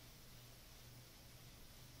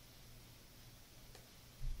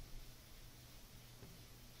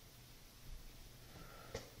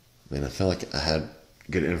 Man, I felt like I had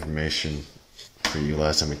good information for you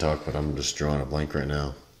last time we talked, but I'm just drawing a blank right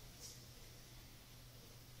now.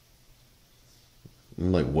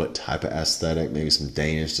 Like what type of aesthetic? Maybe some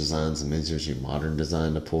Danish design, some modern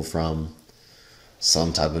design to pull from.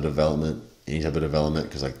 Some type of development. Any type of development,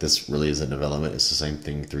 because like this really isn't development, it's the same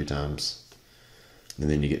thing 3 times. And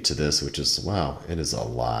then you get to this, which is, wow, it is a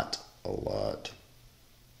lot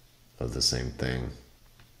of the same thing.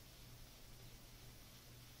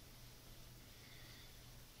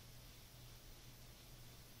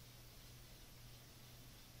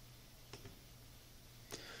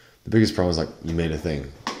 The biggest problem is like, you made a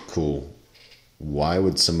thing, cool. Why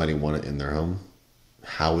would somebody want it in their home?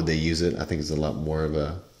 How would they use it? I think it's a lot more of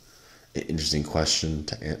an interesting question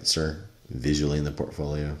to answer visually in the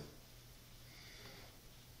portfolio.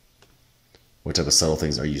 What type of subtle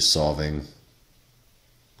things are you solving?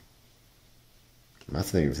 My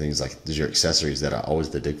thing of things like, there's your accessories that are always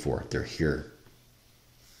the dig for. They're here.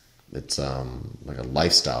 It's like a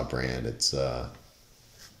lifestyle brand. It's an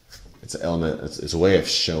element. It's a way of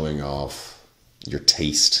showing off your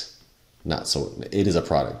taste. Not so. It is a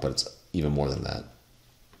product, but it's even more than that.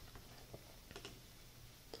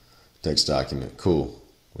 Text document, cool,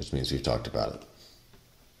 which means we've talked about it.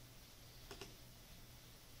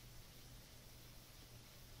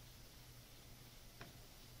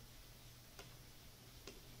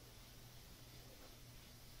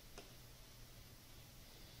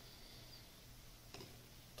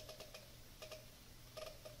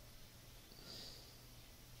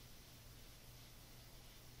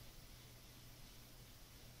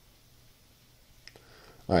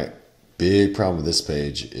 All right, big problem with this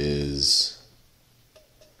page is,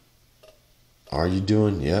 are you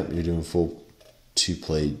doing, yep, you're doing full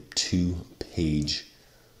 2-page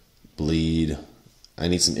bleed. I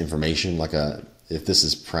need some information, like if this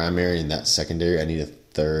is primary and that's secondary, I need a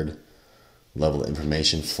third level of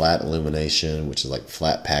information. Flat illumination, which is like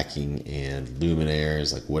flat packing, and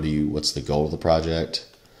luminaires, like what's the goal of the project?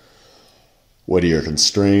 What are your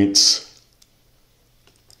constraints?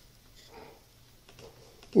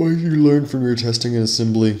 What did you learn from your testing and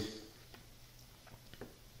assembly?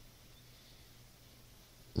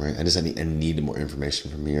 Right, I need more information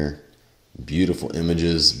from here. Beautiful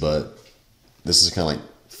images, but this is kind of like,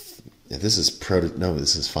 if this is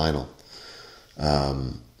this is final.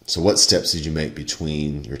 So what steps did you make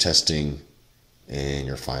between your testing and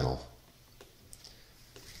your final?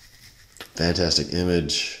 Fantastic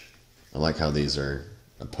image. I like how these are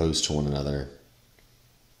opposed to one another.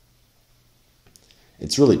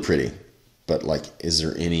 It's really pretty, but like, is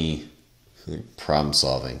there any problem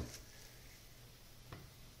solving?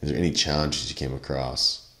 Is there any challenges you came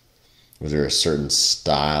across? Was there a certain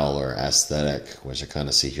style or aesthetic, which I kind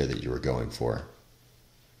of see here, that you were going for?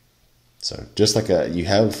 So just like you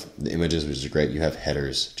have the images, which is great. You have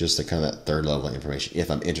headers, just the kind of that third level of information.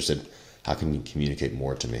 If I'm interested, how can you communicate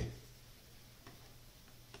more to me?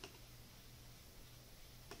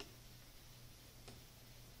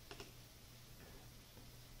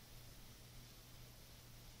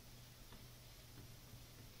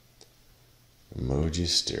 Emoji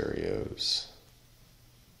stereos.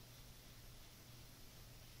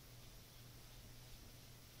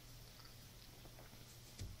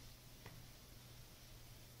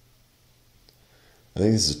 I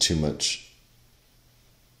think this is too much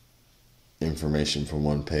information for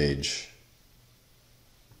one page.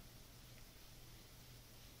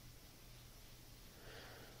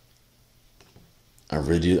 I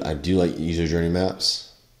do like user journey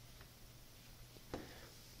maps.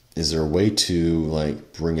 Is there a way to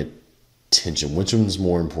like bring attention? Which one's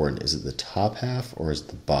more important? Is it the top half or is it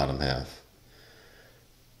the bottom half?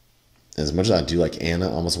 As much as I do like Anna,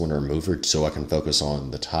 I almost want to remove her so I can focus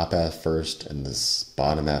on the top half first and this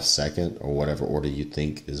bottom half second, or whatever order you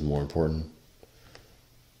think is more important.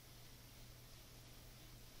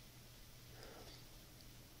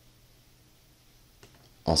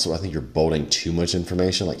 Also, I think you're bolding too much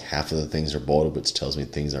information. Like half of the things are bolded, which tells me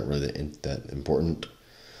things aren't really that important.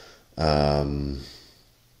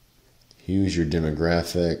 Who's your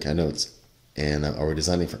demographic? I know it's Anna. Are we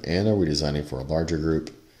designing for Anna? Or are we designing for a larger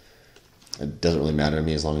group? It doesn't really matter to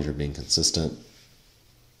me as long as you're being consistent.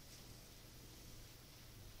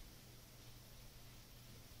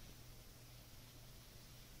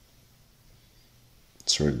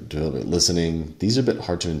 Sort of listening. These are a bit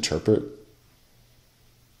hard to interpret.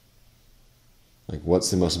 Like, what's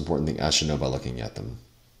the most important thing I should know by looking at them?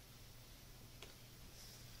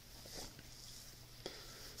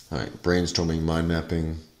 All right, brainstorming, mind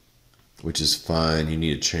mapping, which is fine. You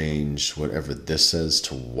need to change whatever this says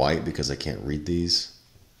to white because I can't read these.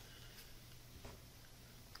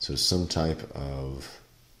 So some type of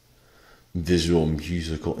visual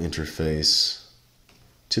musical interface.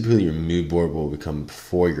 Typically your mood board will become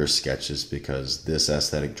before your sketches because this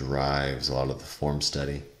aesthetic drives a lot of the form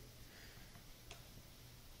study.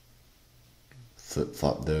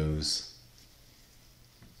 Flip-flop those.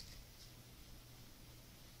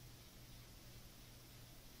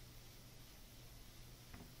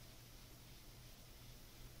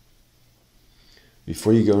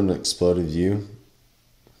 Before you go into exploded view,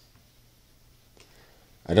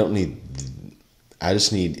 I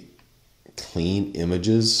just need clean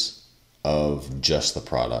images of just the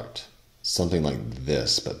product. Something like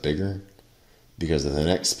this, but bigger. Because in the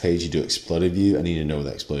next page you do exploded view, I need to know where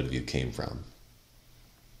the exploded view came from.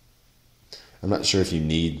 I'm not sure if you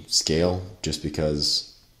need scale, just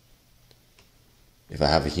because if I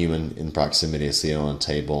have a human in proximity, I see it on a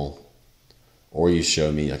table, or you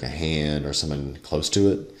show me like a hand or someone close to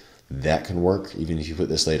it, that can work. Even if you put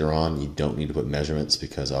this later on, you don't need to put measurements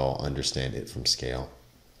because I'll understand it from scale.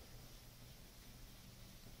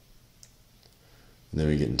 And then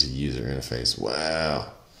we get into user interface.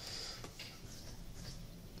 Wow.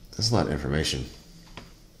 That's a lot of information.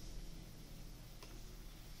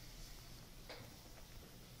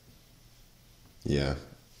 Yeah,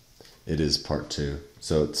 it is part 2.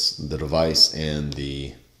 So it's the device and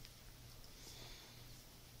the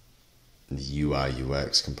UI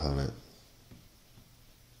UX component.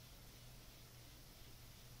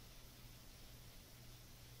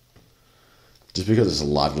 Just because there's a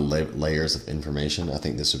lot of layers of information, I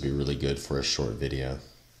think this would be really good for a short video.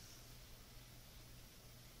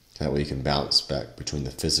 That way you can bounce back between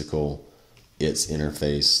the physical, its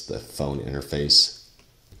interface, the phone interface,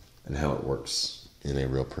 and how it works in a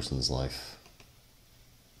real person's life.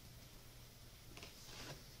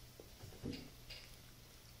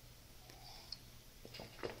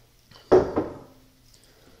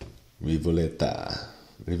 Rivoletta.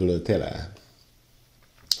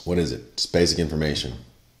 What is it? It's basic information.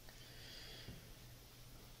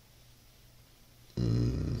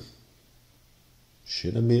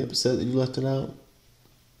 Should I be upset that you left it out?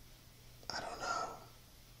 I don't know.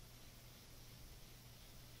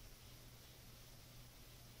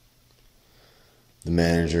 The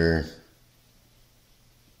manager,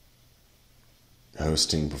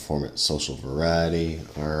 hosting, performance, social variety.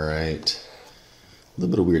 All right. A little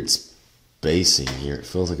bit of weird spacing here. It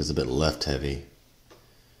feels like it's a bit left heavy.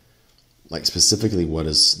 Like specifically, what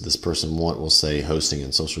does this person want? We'll say hosting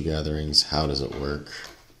and social gatherings. How does it work?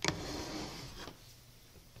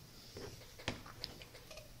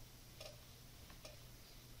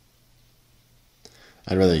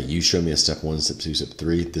 I'd rather you show me a step 1, step 2, step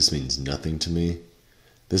 3. This means nothing to me.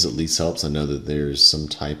 This at least helps. I know that there's some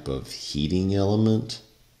type of heating element.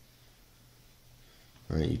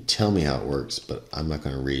 All right, you tell me how it works, but I'm not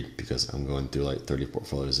going to read because I'm going through like 30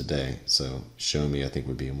 portfolios a day. So show me, I think,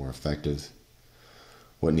 would be more effective.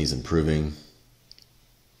 What needs improving?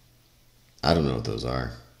 I don't know what those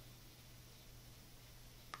are.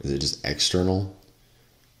 Is it just external?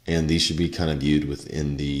 And these should be kind of viewed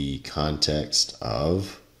within the context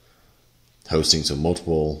of hosting. So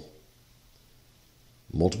multiple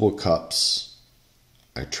cups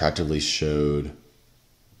attractively showed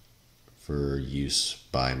for use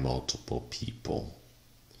by multiple people.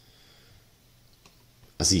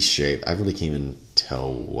 I see shape. I really can't even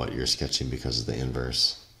tell what you're sketching because of the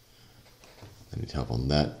inverse. I need help on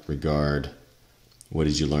that regard. What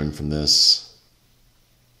did you learn from this?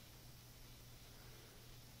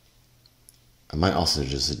 I might also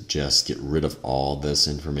just suggest get rid of all this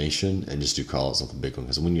information and just do call it something big one,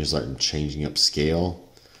 because when you start changing up scale,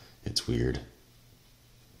 it's weird.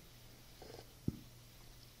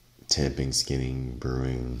 Tamping, skinning,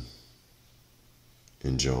 brewing,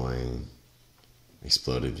 enjoying,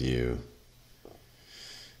 exploded view.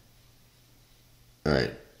 All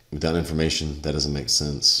right, without information, that doesn't make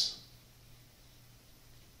sense.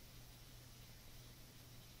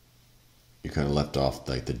 You kind of left off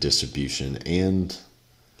like the distribution, and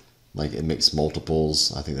like it makes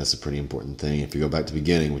multiples. I think that's a pretty important thing. If you go back to the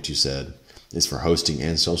beginning, what you said is for hosting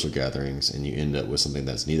and social gatherings, and you end up with something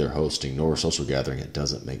that's neither hosting nor social gathering, it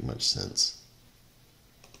doesn't make much sense.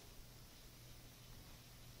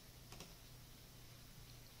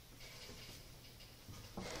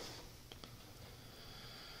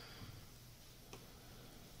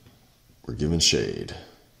 We're given shade.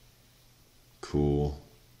 Cool.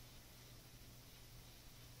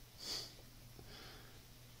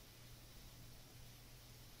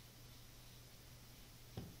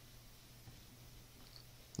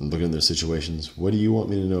 Looking at their situations. What do you want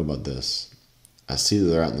me to know about this? I see that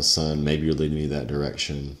they're out in the sun. Maybe you're leading me that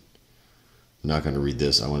direction. I'm not going to read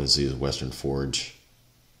this. I want to see the Western Forge.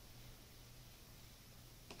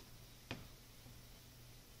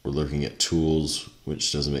 We're looking at tools,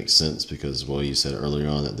 which doesn't make sense because, well, you said earlier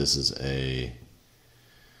on that this is a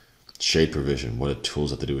shade provision. What do tools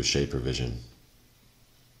have to do with shade provision?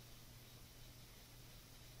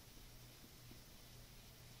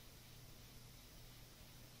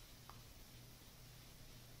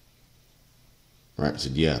 Right,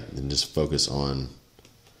 so yeah, then just focus on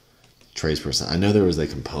tradesperson. I know there was a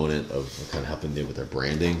component of kind of helping them with their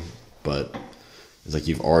branding, but it's like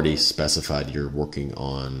you've already specified you're working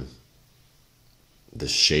on the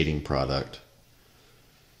shading product.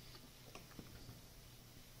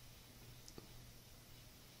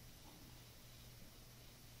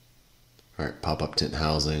 All right, pop-up tent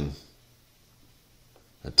housing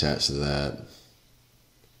attached to that.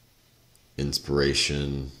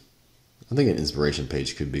 Inspiration. I think an inspiration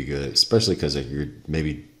page could be good, especially because you're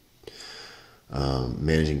maybe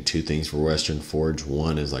managing two things for Western Forge.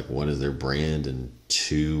 One is like, what is their brand? And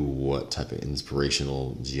two, what type of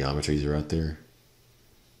inspirational geometries are out there?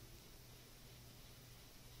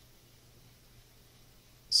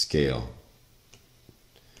 Scale.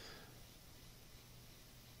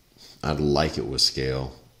 I'd like it with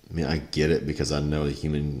scale. I mean, I get it because I know a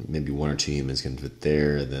human, maybe one or two humans can fit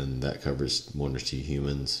there, then that covers one or two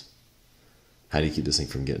humans. How do you keep this thing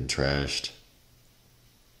from getting trashed?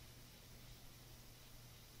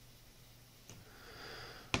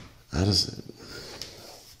 I'm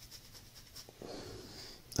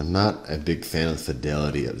not a big fan of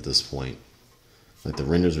fidelity at this point. Like the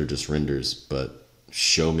renders are just renders, but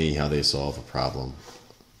show me how they solve a problem.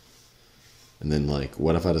 And then like,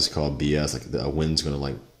 what if I just call BS? Like a wind's gonna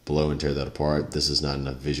like blow and tear that apart. This is not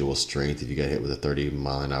enough visual strength. If you get hit with a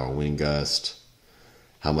 30-mile-an-hour wind gust,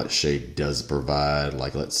 how much shade does it provide?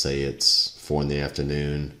 Like, let's say it's 4 in the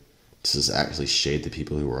afternoon. Does this actually shade the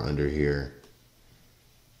people who are under here?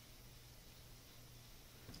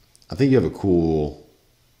 I think you have a cool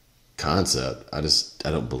concept. I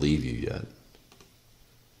don't believe you yet.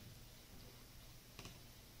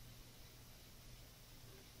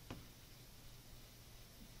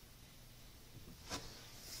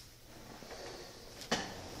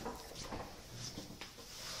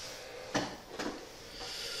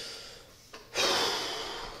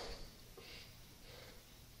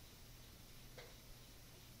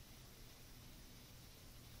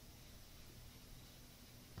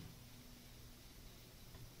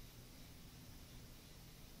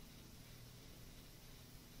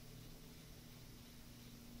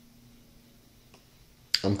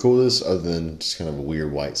 I'm cool with this, other than just kind of a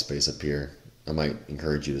weird white space up here. I might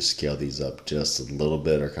encourage you to scale these up just a little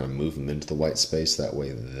bit or kind of move them into the white space. That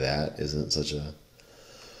way that isn't such a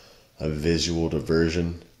visual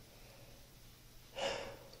diversion.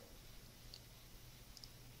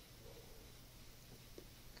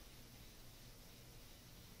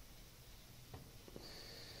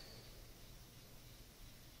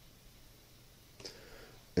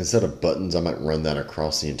 Instead of buttons, I might run that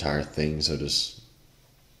across the entire thing. So just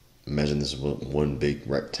imagine this is one big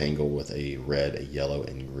rectangle with a red, a yellow,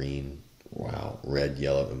 and green. Wow, red,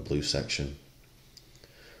 yellow, and blue section.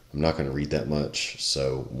 I'm not going to read that much.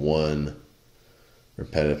 So 1,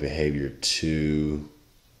 repetitive behavior. 2,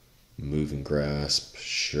 move and grasp.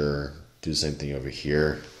 Sure. Do the same thing over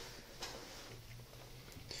here.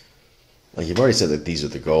 Like you've already said that these are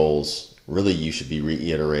the goals. Really, you should be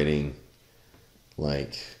reiterating,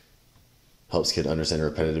 like, helps kid understand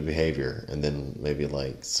repetitive behavior. And then maybe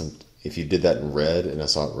like if you did that in red and I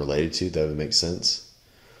saw it related to, that would make sense.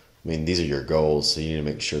 I mean, these are your goals, so you need to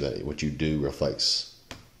make sure that what you do reflects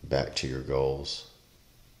back to your goals.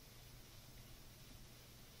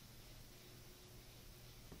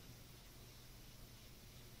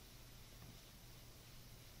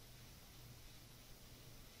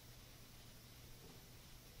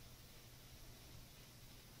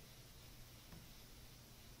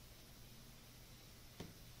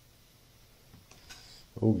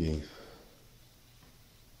 Okay.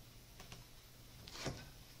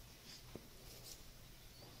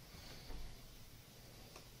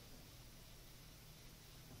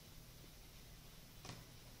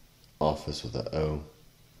 Office with an O.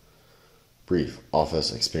 Brief.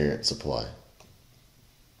 Office, experience, supply.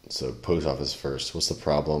 So post office first. What's the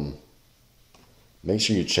problem? Make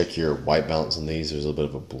sure you check your white balance on these. There's a little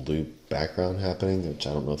bit of a blue background happening, which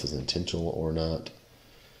I don't know if it's intentional or not.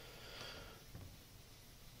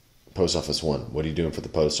 Post office 1. What are you doing for the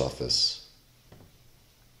post office?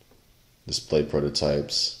 Display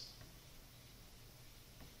prototypes.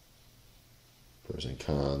 Pros and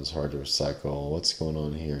cons. Hard to recycle. What's going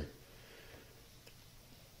on here?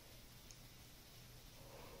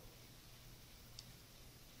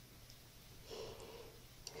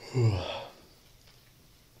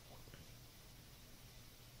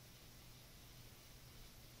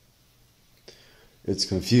 It's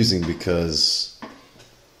confusing because,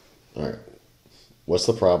 all right, what's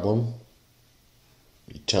the problem?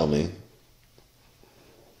 You tell me.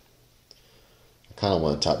 I kind of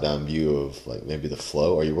want a top-down view of like maybe the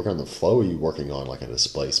flow. Are you working on the flow or are you working on like a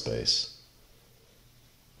display space?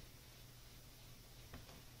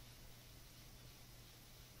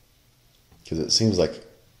 Because it seems like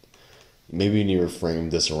maybe you need to frame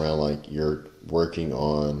this around like you're working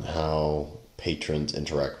on how patrons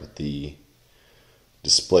interact with the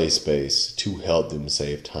display space to help them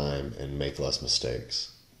save time and make less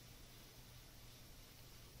mistakes.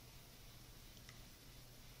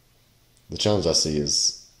 The challenge I see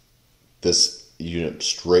is this unit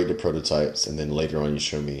straight to prototypes, and then later on you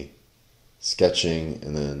show me sketching,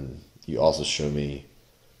 and then you also show me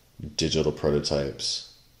digital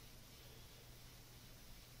prototypes.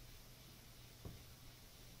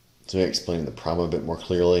 So maybe explain the problem a bit more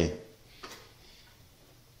clearly.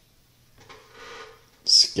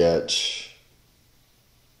 Sketch,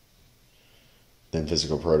 then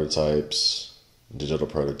physical prototypes, digital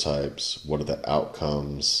prototypes, what are the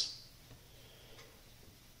outcomes,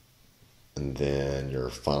 and then your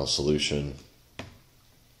final solution.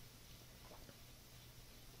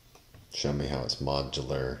 Show me how it's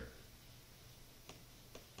modular.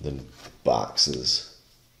 Then boxes.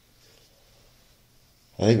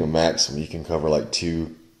 I think a maximum you can cover like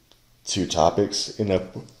two topics in a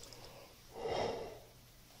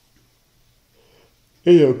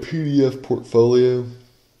PDF portfolio,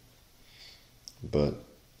 but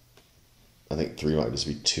I think 3 might just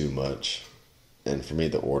be too much. And for me,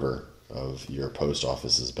 the order of your post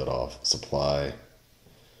office is a bit off. Supply,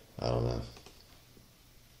 I don't know.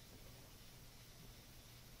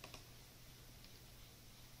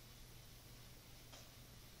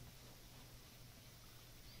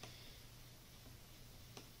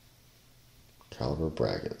 Caliber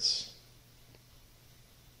brackets.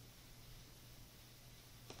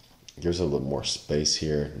 Gives it a little more space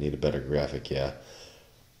here. Need a better graphic, yeah.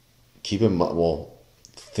 Keep in mind, well,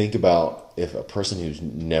 think about if a person who's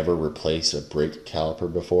never replaced a brake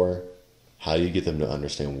caliper before, how do you get them to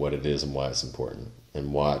understand what it is and why it's important?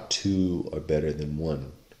 And why 2 are better than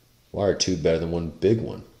 1? Why are 2 better than 1 big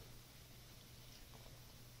one?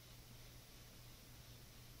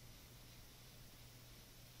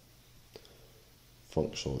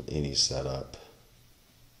 Functional in any setup.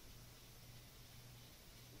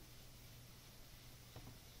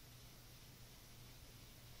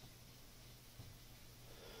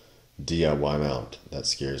 DIY mount. That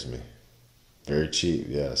scares me. Very cheap,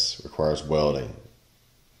 yes. Requires welding.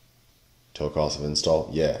 Total cost of install?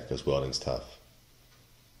 Yeah, because welding's tough.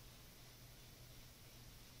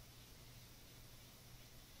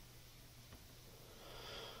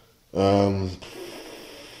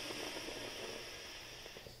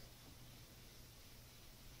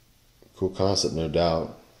 Cool concept, no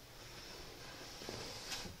doubt.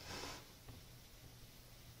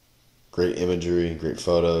 Great imagery, great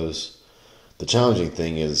photos. The challenging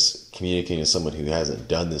thing is communicating to someone who hasn't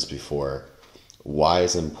done this before. Why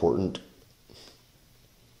it's important?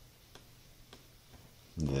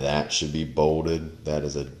 That should be bolded. That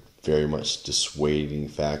is a very much dissuading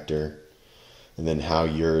factor. And then how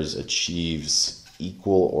yours achieves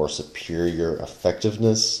equal or superior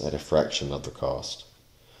effectiveness at a fraction of the cost.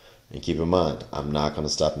 And keep in mind, I'm not going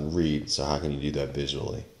to stop and read, so how can you do that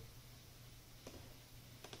visually?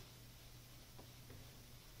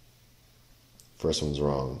 First one's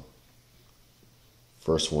wrong.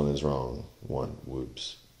 First one is wrong. One,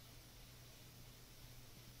 whoops.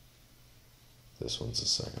 This one's the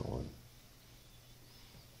second one.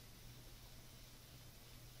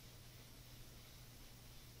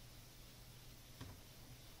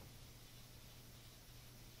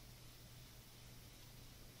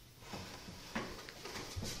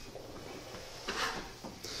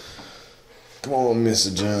 Come on,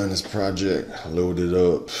 Mr. John, this project loaded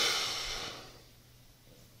up.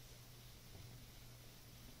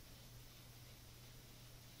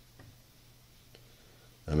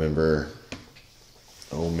 I remember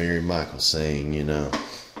old Mary Michael saying,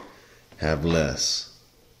 have less.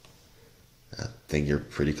 I think you're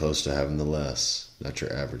pretty close to having the less. Not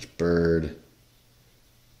your average bird.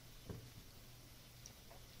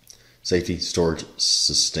 Safety, storage,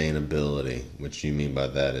 sustainability. What you mean by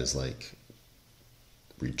that is like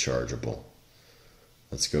rechargeable.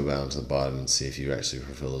 Let's go down to the bottom and see if you actually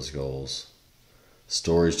fulfill those goals.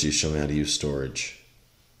 Storage, do you show me how to use storage?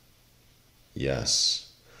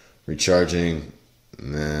 Yes. Recharging,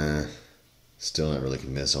 nah. Still not really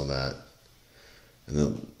convinced on that. And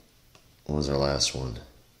then, what was our last one?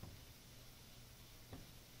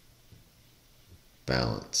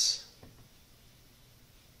 Balance.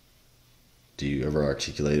 Do you ever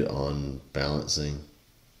articulate on balancing?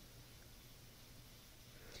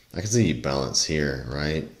 I can see you balance here,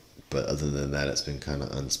 right? But other than that, it's been kind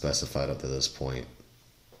of unspecified up to this point.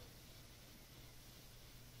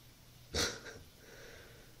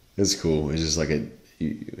 It's cool. It's just like in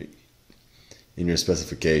your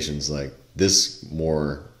specifications, like this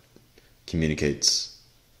more communicates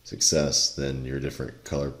success than your different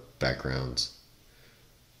color backgrounds.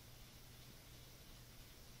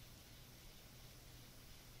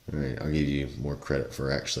 All right, I'll give you more credit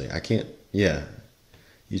for actually. Yeah,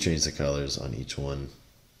 you change the colors on each one.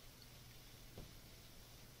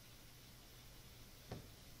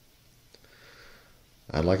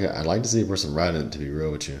 I'd like to see a person writing it, to be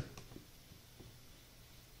real with you.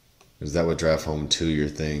 Because that would drive home two of your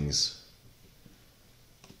things.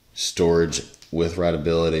 Storage with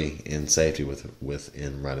writability and safety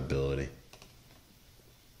within writability.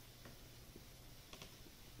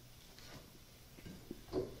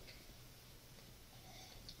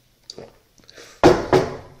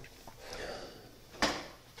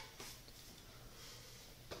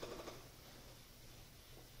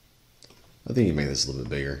 I think you make this a little bit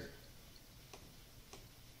bigger.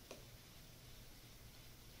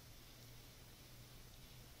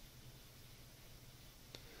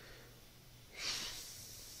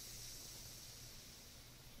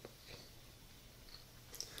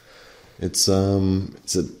 It's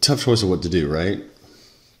a tough choice of what to do, right?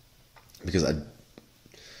 Because I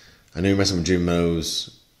know you're messing with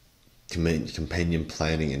GMOs, companion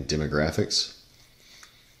planning, and demographics.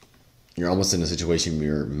 You're almost in a situation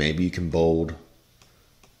where maybe you can bold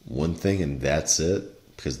one thing and that's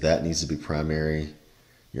it, because that needs to be primary.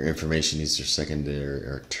 Your information needs to be secondary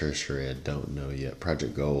or tertiary. I don't know yet.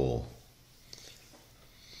 Project goal.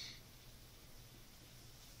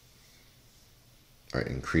 All right,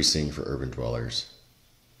 increasing for urban dwellers.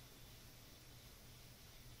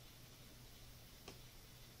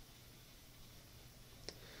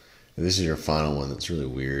 And this is your final one that's really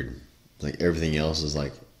weird. Like everything else is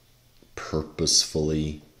like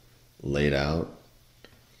purposefully laid out.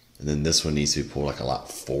 And then this one needs to be pulled like a lot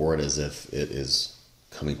forward as if it is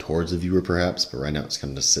coming towards the viewer perhaps, but right now it's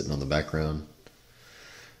kind of just sitting on the background.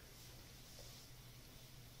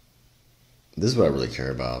 This is what I really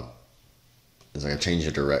care about. Is like a change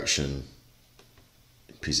of direction,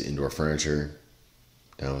 piece of indoor furniture,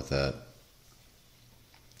 down with that.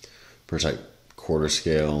 Prototype quarter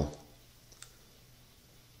scale.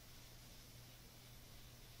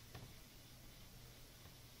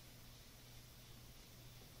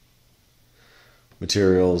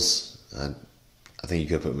 Materials, I think you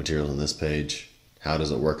could put materials on this page. How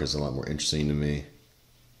does it work is a lot more interesting to me.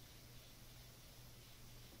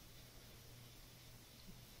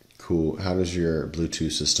 Cool. How does your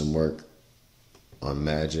Bluetooth system work on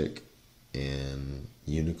Magic and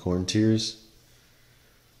Unicorn tiers?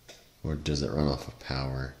 Or does it run off of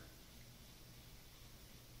power?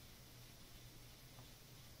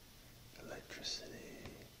 Electricity.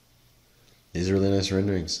 These are really nice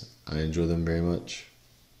renderings. I enjoy them very much.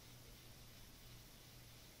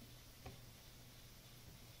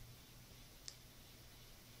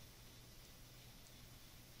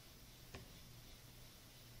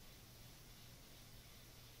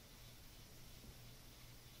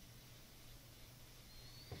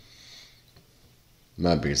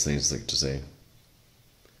 My biggest thing is like to say,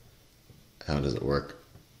 how does it work?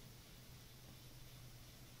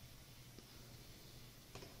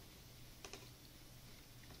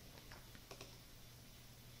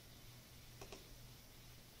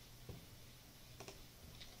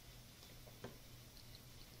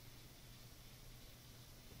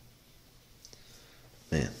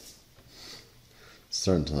 Man,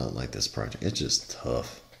 starting to not like this project. It's just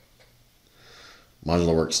tough.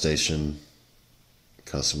 Modular workstation,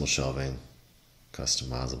 customizable shelving.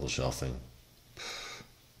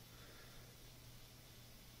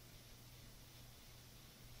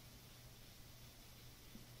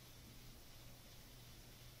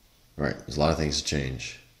 All right, there's a lot of things to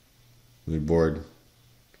change. Mood board.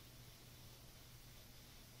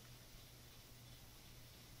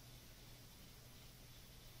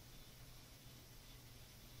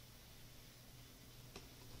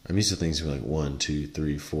 I'm used to things like 1, 2,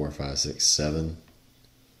 3, 4, 5, 6, 7.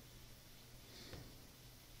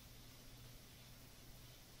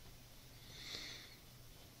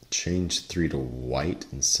 Change 3 to white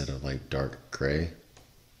instead of like dark gray.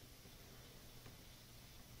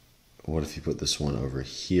 What if you put this one over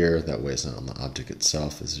here? That way it's not on the object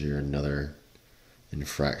itself. Is there another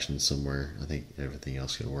infraction somewhere? I think everything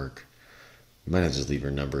else could work. You might have to just leave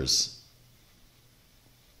your numbers.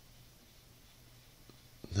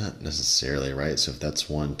 Not necessarily, right? So if that's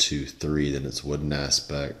 1, 2, 3, then it's wooden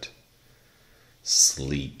aspect,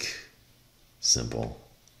 sleek, simple.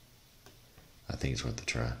 I think it's worth a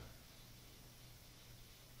try.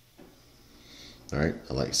 All right,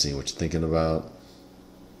 I like seeing what you're thinking about.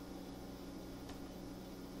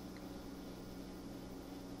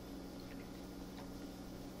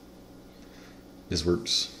 This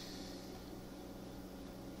works.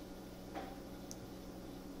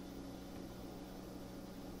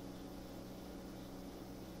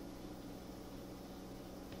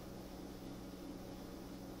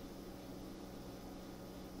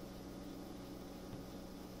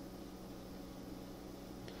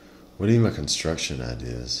 What do you mean by construction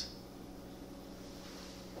ideas?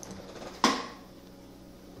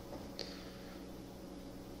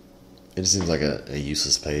 It just seems like a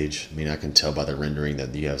useless page. I mean, I can tell by the rendering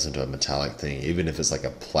that you have some type of metallic thing. Even if it's like a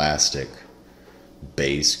plastic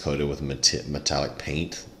base coated with metallic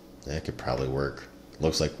paint, that could probably work.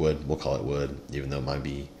 Looks like wood. We'll call it wood, even though it might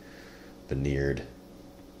be veneered.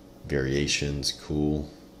 Variations, cool.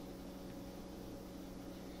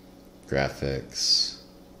 Graphics.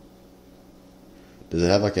 Does it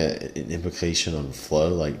have like an implication on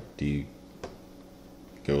flow? Like, do you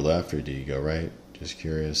go left or do you go right? Just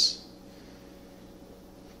curious.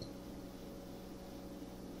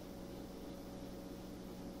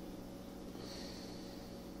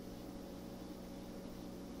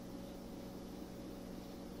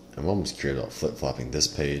 I'm almost curious about flip-flopping this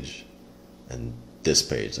page and this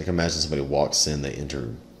page. Like, imagine somebody walks in, they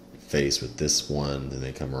interface with this one, then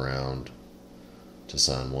they come around to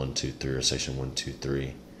sign 1, 2, 3 or section 1, 2,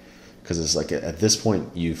 3. Because it's like at this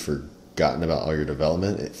point you've forgotten about all your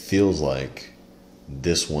development. It feels like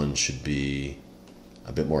this one should be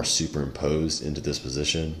a bit more superimposed into this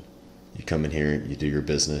position. You come in here, you do your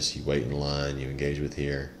business, you wait in line, you engage with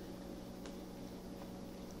here.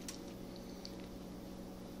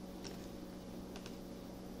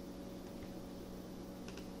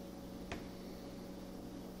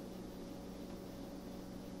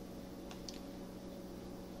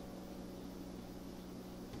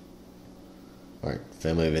 All right,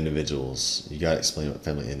 family of individuals. You gotta explain what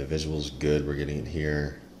family of individuals. Good, we're getting it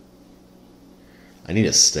here. I need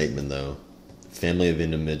a statement though. Family of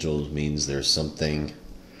individuals means there's something.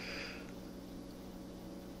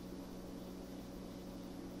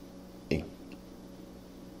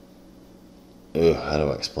 How do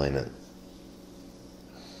I explain it?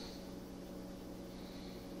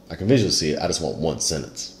 I can visually see it. I just want one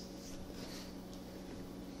sentence.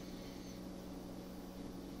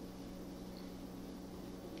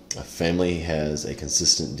 family has a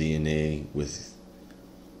consistent DNA with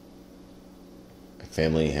a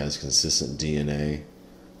family has consistent DNA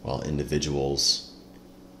while individuals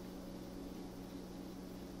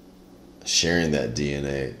sharing that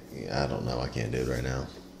DNA. I don't know, I can't do it right now.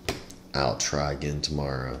 I'll try again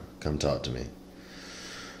tomorrow. Come talk to me.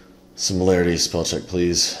 Similarity, spell check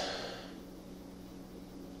please.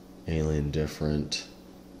 Alien different.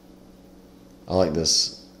 I like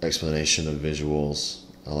this explanation of visuals.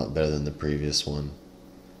 I like better than the previous one.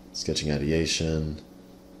 Sketching ideation.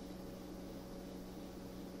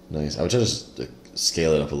 Nice. I would try to just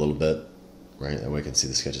scale it up a little bit, right? That way I can see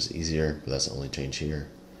the sketches easier, but that's the only change here.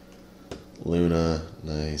 Luna,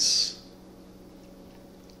 nice.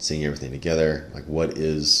 Seeing everything together. Like what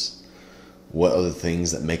are the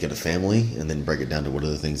things that make it a family, and then break it down to what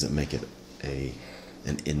are the things that make it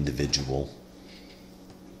an individual.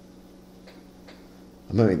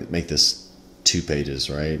 I'm gonna make this 2 pages,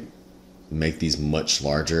 right? Make these much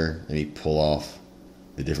larger, maybe pull off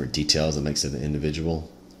the different details that makes it an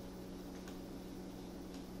individual.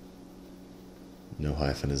 No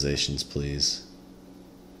hyphenizations, please.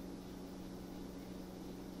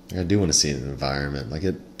 I do want to see an environment. Like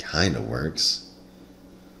it kind of works.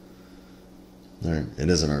 Alright, it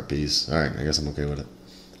is an art piece. Alright, I guess I'm okay with it.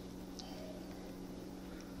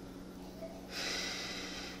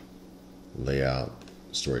 Layout,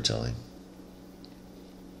 storytelling.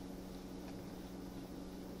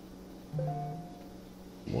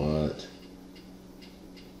 What?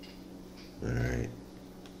 Alright.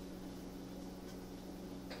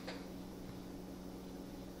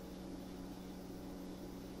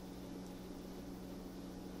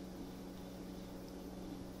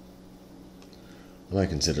 I might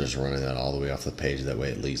consider just running that all the way off the page. That way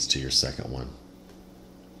it leads to your second one.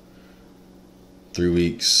 3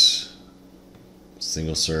 weeks,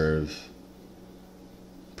 single serve,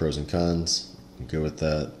 pros and cons. I'm good with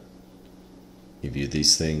that. You view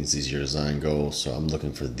these things, these are your design goals. So I'm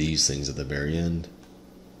looking for these things at the very end.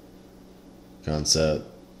 Concept,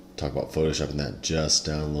 talk about photoshopping that just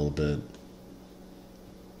down a little bit.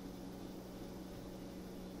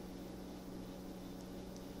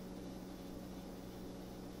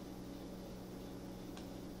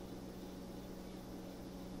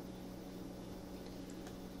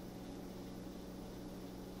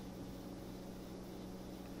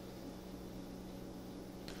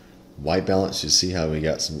 White balance, you see how we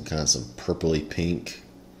got some purpley pink,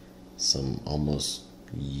 some almost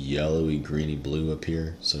yellowy greeny blue up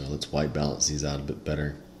here. So let's white balance these out a bit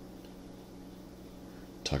better.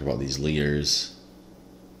 Talk about these leaders.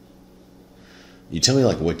 You tell me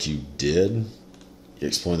like what you did. You're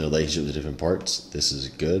exploring the relationship with the different parts. This is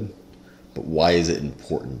good. But why is it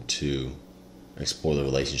important to explore the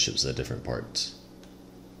relationships of the different parts?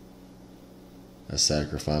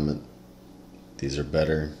 Aesthetic refinement. These are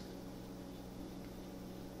better.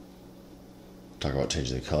 Talk about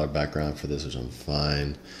changing the color background for this, which I'm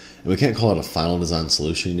fine. And we can't call it a final design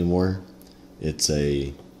solution anymore. It's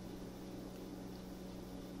a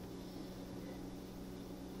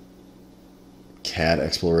CAD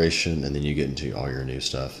exploration, and then you get into all your new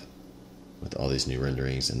stuff with all these new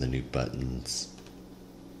renderings and the new buttons.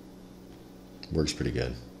 Works pretty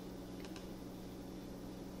good.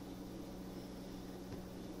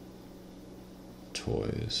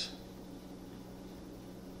 Toys.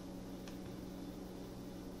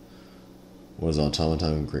 What is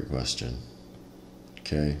automaton? Great question.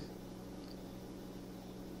 Okay.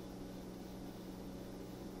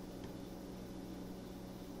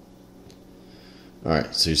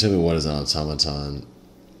 Alright, so you tell me what is an automaton.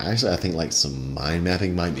 Actually, I think like some mind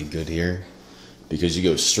mapping might be good here, because you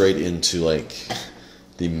go straight into like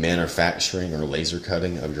the manufacturing or laser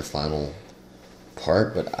cutting of your final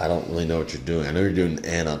part, but I don't really know what you're doing. I know you're doing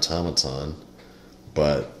an automaton,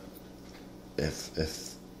 but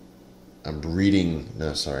if I'm reading,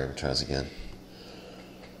 no, sorry, I'm trying this again.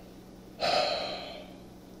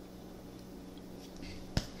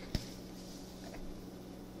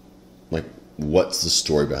 Like, what's the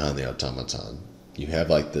story behind the automaton? You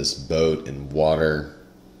have like this boat in water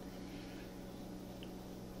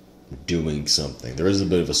doing something. There is a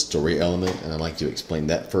bit of a story element, and I'd like to explain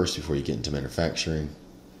that first before you get into manufacturing.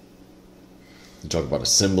 You talk about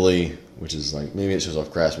assembly, which is like, maybe it shows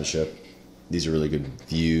off craftsmanship. These are really good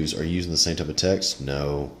views. Are you using the same type of text?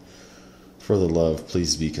 No. For the love,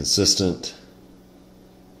 please be consistent.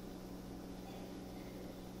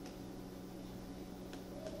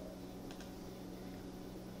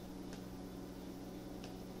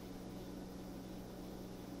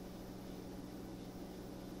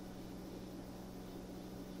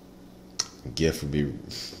 GIF would be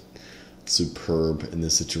superb in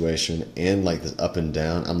this situation, and like this up and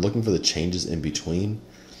down. I'm looking for the changes in between,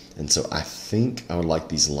 and so I think I would like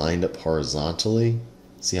these lined up horizontally.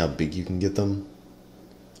 See how big you can get them?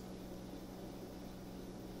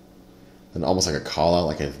 And almost like a call out,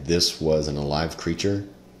 like if this was an alive creature.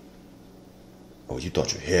 Oh, you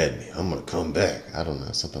thought you had me. I'm gonna come back. I don't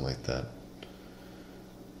know, something like that.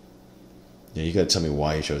 Yeah, you gotta tell me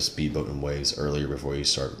why you chose Speedboat and Waves earlier before you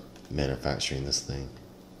start manufacturing this thing.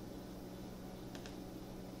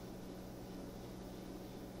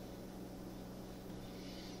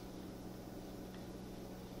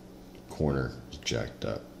 Corner is jacked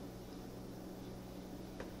up.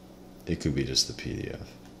 It could be just the PDF.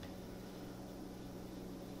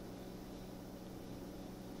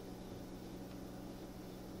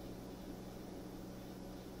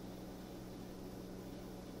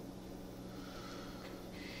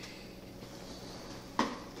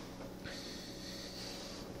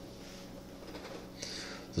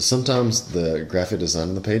 So sometimes the graphic design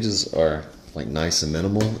on the pages are like nice and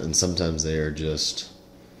minimal, and sometimes they are just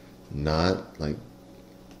not. Like,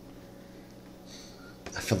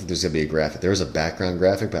 I felt like there's gonna be a graphic. There's a background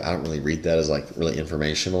graphic, but I don't really read that as like really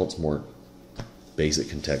informational. It's more basic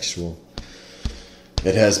contextual.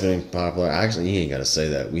 It has been popular. Actually, you ain't gotta say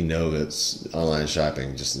that. We know it's online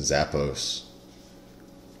shopping, just Zappos.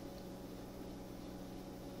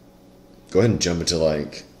 Go ahead and jump into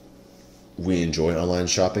like, we enjoy online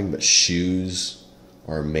shopping, but shoes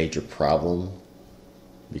are a major problem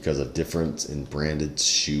because of difference in branded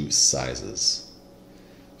shoe sizes.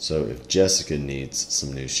 So if Jessica needs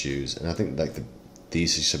some new shoes, and I think like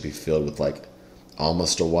these should be filled with like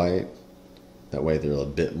almost a white, that way they're a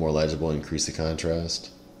bit more legible and increase the contrast.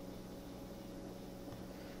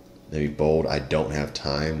 Maybe bold, I don't have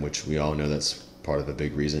time, which we all know that's part of a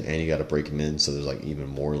big reason, and you got to break them in so there's like even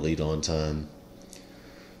more lead on time.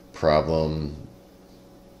 Problem,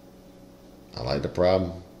 I like the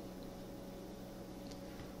problem.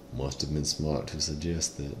 Must have been smart to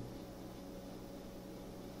suggest that.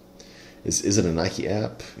 Is it a Nike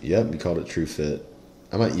app? Yep, we called it TrueFit.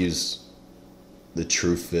 I might use the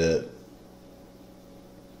TrueFit.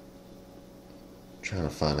 Trying to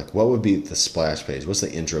find like what would be the splash page. What's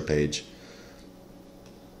the intro page?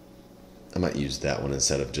 I might use that one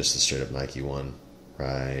instead of just the straight up Nike one.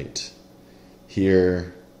 Right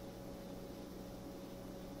here.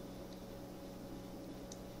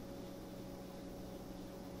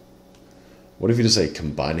 What if you just say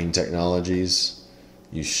combining technologies?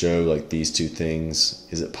 You show like these two things.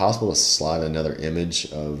 Is it possible to slide another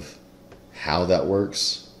image of how that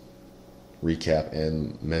works? Recap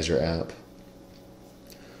and measure app.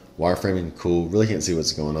 Wireframing, cool. Really can't see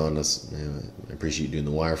what's going on. I appreciate you doing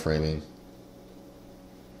the wireframing.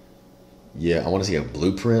 Yeah, I want to see a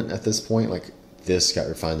blueprint at this point. Like this got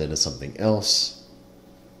refined into something else.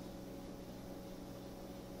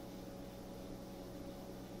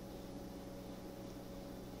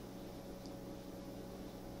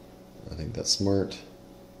 I think that's smart.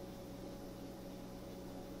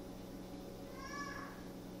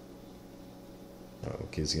 Oh,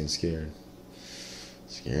 kids getting scared.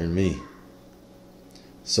 Scaring me.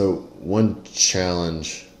 So one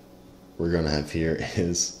challenge we're gonna have here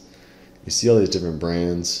is, you see all these different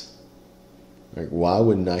brands. Like, why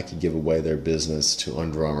would Nike give away their business to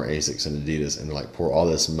Under Armour, Asics, and Adidas, and like pour all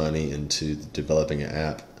this money into developing an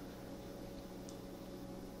app?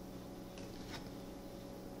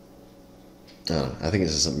 I don't know. I think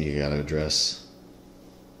this is something you gotta address.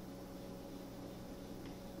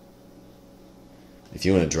 If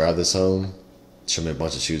you want to drive this home, show me a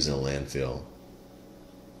bunch of shoes in a landfill.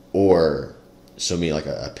 Or show me like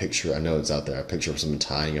a picture, I know it's out there, a picture of someone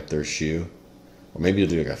tying up their shoe. Or maybe you'll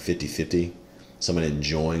do like a 50-50. Someone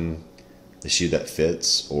enjoying the shoe that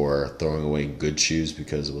fits, or throwing away good shoes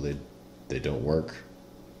because, well, they don't work.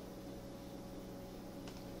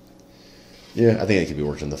 Yeah, I think it could be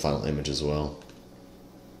worked in the final image as well.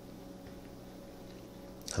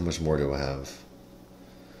 How much more do I have?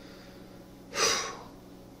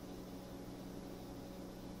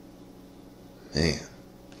 Man.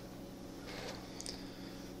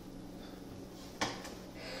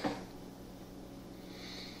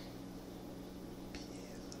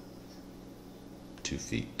 Two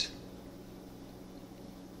feet.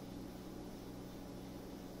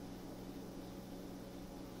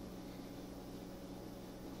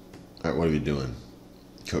 Alright, what are we doing?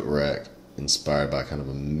 Coat rack, inspired by kind of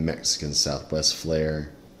a Mexican Southwest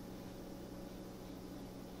flair.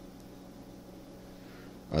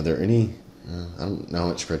 Are there any... I don't know how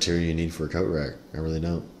much criteria you need for a coat rack. I really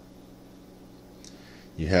don't.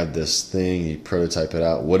 You have this thing, you prototype it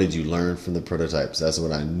out. What did you learn from the prototypes? That's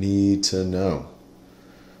what I need to know.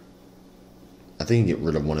 I think you can get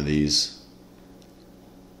rid of one of these.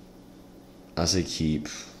 I say get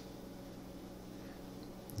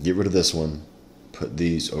rid of this one. Put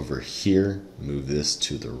these over here. Move this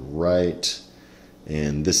to the right.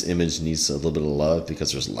 And this image needs a little bit of love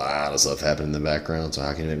because there's a lot of stuff happening in the background. So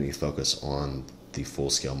how can you make me focus on the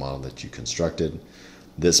full scale model that you constructed?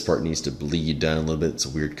 This part needs to bleed down a little bit. It's a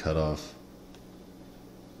weird cutoff.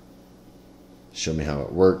 Show me how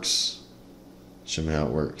it works. Show me how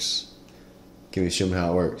it works. Show me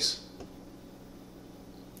how it works.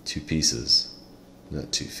 2 pieces,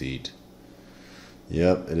 not 2 feet.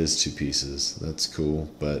 Yep, it is 2 pieces. That's cool.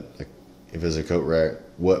 But if it's a coat rack,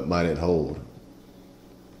 what might it hold?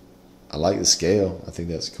 I like the scale. I think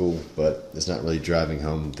that's cool, but it's not really driving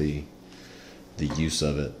home the use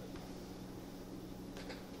of it.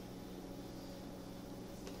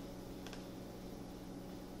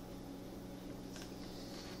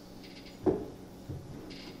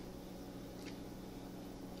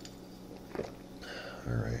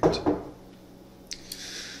 All right.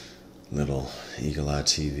 Little Eagle Eye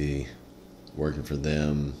TV, working for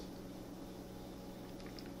them.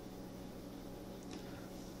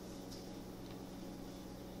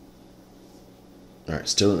 All right,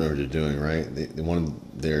 still don't know what they're doing, right? They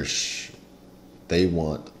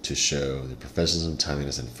want to show the professionalism,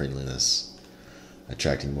 timeliness, and friendliness,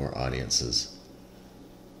 attracting more audiences.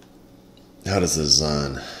 How does the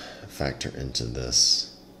design factor into this?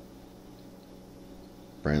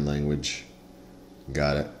 Brand language,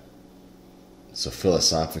 got it. So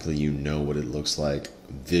philosophically, you know what it looks like.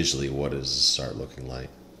 Visually, what does it start looking like?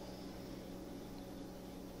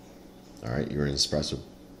 All right, you're inspired with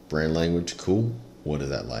brand language, cool. What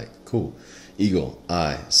is that like? Cool. Eagle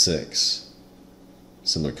Eye 6.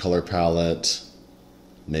 Similar color palette.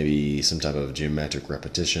 Maybe some type of geometric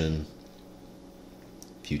repetition.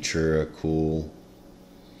 Futura, cool.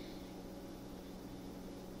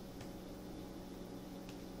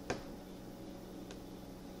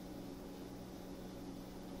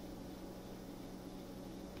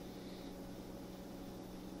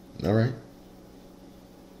 All right.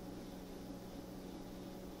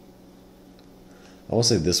 I will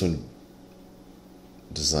say this one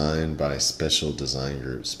designed by Spatial Design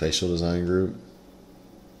Group.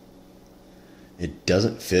 It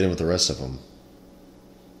doesn't fit in with the rest of them.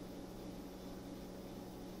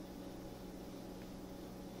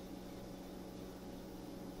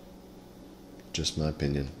 Just my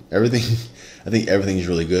opinion. I think everything's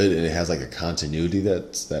really good, and it has like a continuity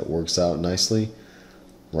that works out nicely,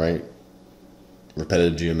 right?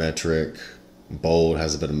 Repetitive, geometric, bold,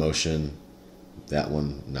 has a bit of motion. That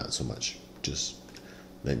one, not so much. Just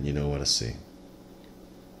letting you know what I see.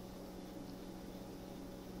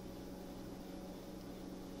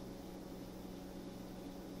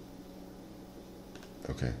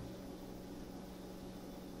 Okay.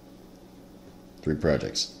 3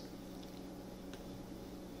 projects.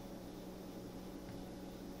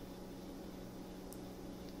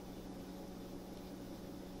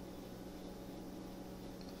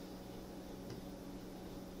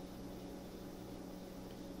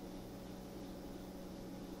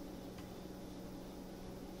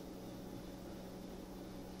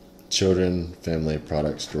 Children, Family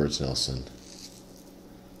Products, George Nelson.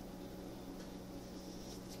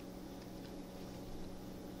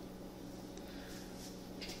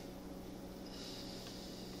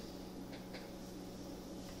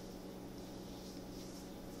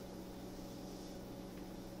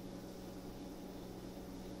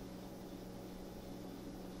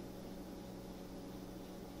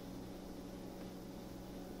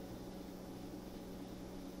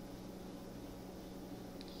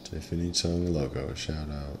 Tiffany Tongue logo, shout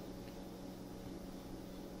out.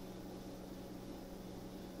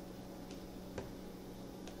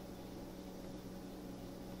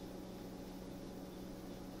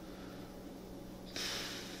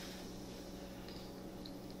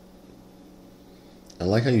 I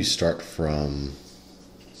like how you start from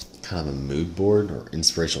kind of a mood board or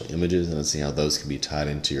inspirational images, and then see how those can be tied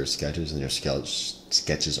into your sketches, and your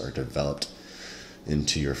sketches are developed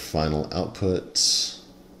into your final outputs.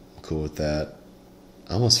 Cool with that.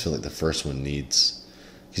 I almost feel like the first one needs,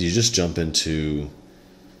 because you just jump into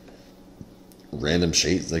random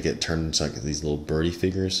shapes that get turned into like these little birdie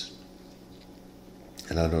figures,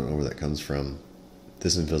 and I don't know where that comes from.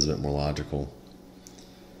 This one feels a bit more logical.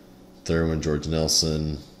 Third one, George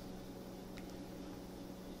Nelson.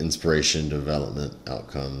 Inspiration, development,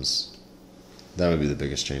 outcomes. That would be the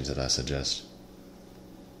biggest change that I suggest.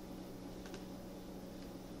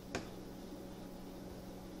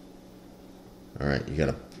 Alright, you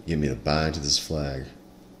gotta get me to bind to this flag.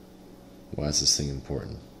 Why is this thing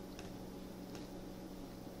important?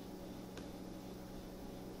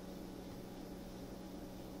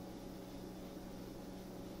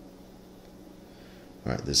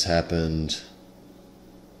 Alright, this happened.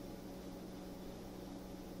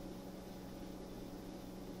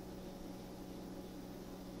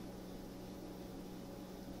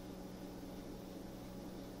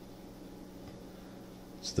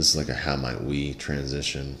 So this is like a how might we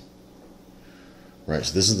transition. Right,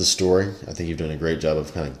 so this is the story. I think you've done a great job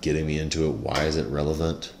of kind of getting me into it. Why is it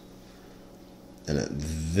relevant? And at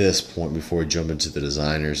this point, before we jump into the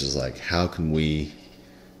designers, is like, how can we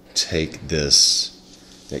take this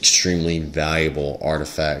extremely valuable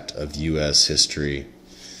artifact of U.S. history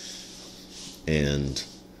and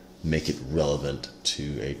make it relevant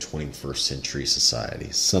to a 21st century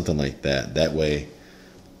society? Something like that. That way,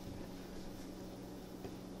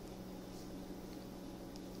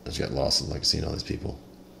 I just got lost in like seeing all these people.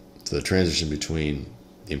 So the transition between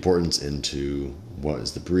the importance into what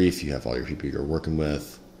is the brief, you have all your people you're working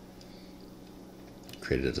with,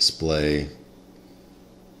 created a display,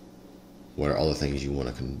 what are all the things you want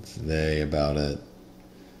to convey about it.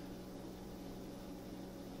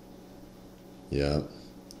 Yep.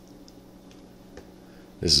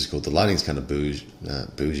 This is cool. The lighting's kind of bougie.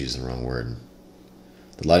 Bougie is the wrong word.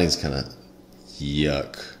 The lighting's kind of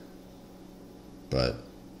yuck. But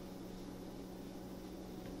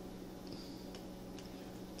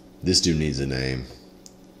this dude needs a name.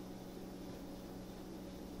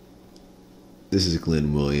 This is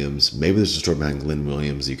Glenn Williams. Maybe there's a story behind Glenn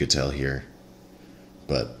Williams you could tell here.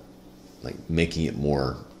 But like making it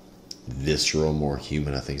more visceral, more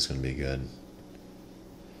human, I think is going to be good.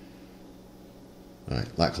 Alright,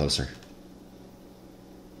 a lot closer.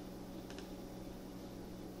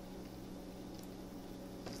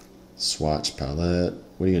 Swatch palette.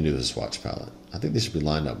 What are you going to do with a swatch palette? I think they should be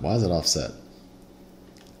lined up. Why is it offset?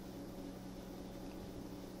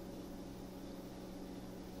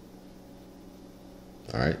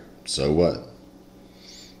 Alright, so what?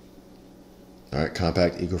 Alright,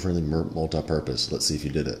 compact, eco-friendly, multi-purpose. Let's see if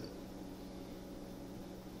you did it.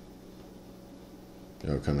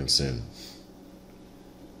 Oh, coming soon.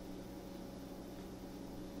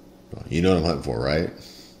 Well, you know what I'm hunting for, right?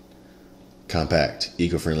 Compact,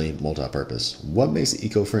 eco-friendly, multi-purpose. What makes it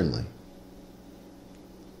eco-friendly?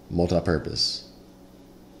 Multi-purpose.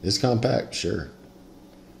 It's compact, sure.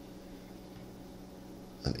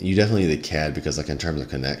 You definitely need a CAD because, like, in terms of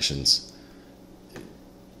connections,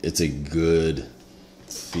 it's a good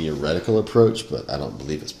theoretical approach, but I don't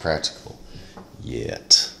believe it's practical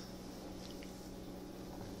yet.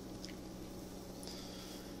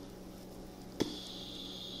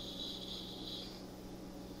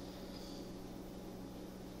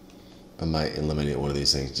 I might eliminate one of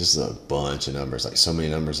these things. Just a bunch of numbers, like so many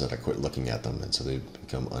numbers that I quit looking at them, and so they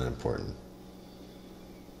become unimportant.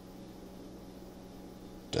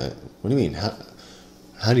 What do you mean?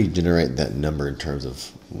 How do you generate that number in terms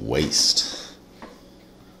of waste?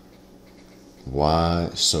 Why?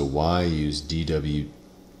 So why use D2W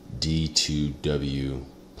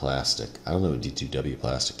plastic? I don't know what D2W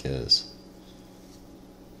plastic is.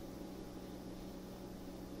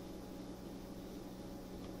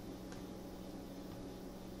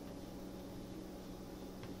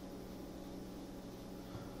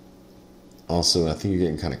 Also, I think you're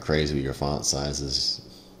getting kind of crazy with your font sizes.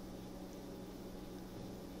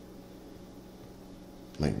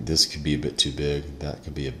 Like, this could be a bit too big, that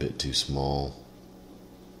could be a bit too small.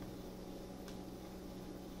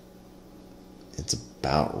 It's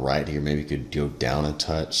about right here. Maybe you could go down a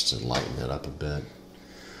touch to lighten it up a bit.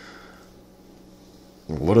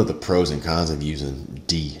 What are the pros and cons of using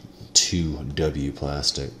D2W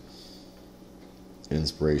plastic?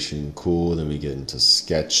 Inspiration, cool. Then we get into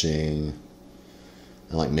sketching.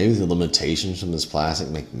 And like maybe the limitations from this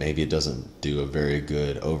plastic, maybe it doesn't do a very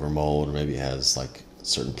good overmold, or maybe it has like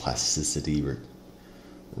certain plasticity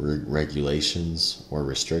regulations or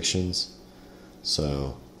restrictions.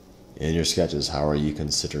 So in your sketches, how are you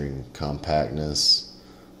considering compactness,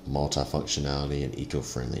 multifunctionality, and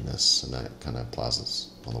eco-friendliness? And that kind of applies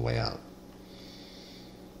on the way out.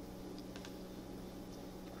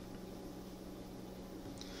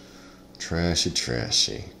 Trashy.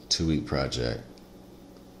 2-week project.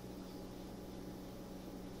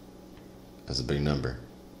 That's a big number.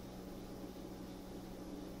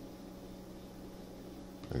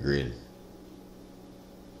 Agreed.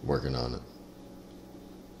 Working on it.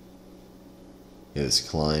 Yeah, this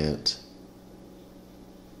client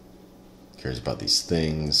cares about these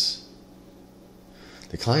things.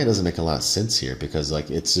 The client doesn't make a lot of sense here because like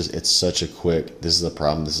it's such a quick, this is a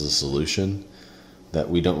problem, this is a solution, that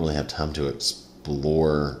we don't really have time to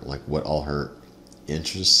explore like what all her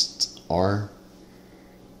interests are.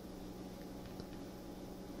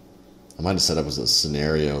 I might have set up as a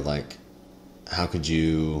scenario like, how could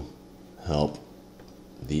you help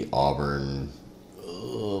the Auburn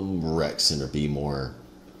rec center be more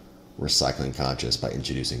recycling conscious by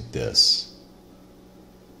introducing this?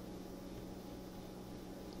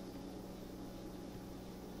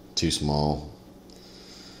 Too small.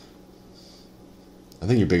 I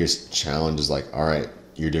think your biggest challenge is like, all right,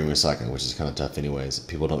 you're doing recycling, which is kind of tough anyways.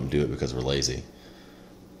 People don't do it because we're lazy.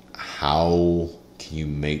 How can you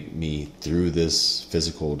make me, through this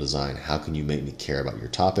physical design, how can you make me care about your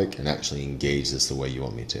topic and actually engage this the way you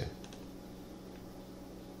want me to?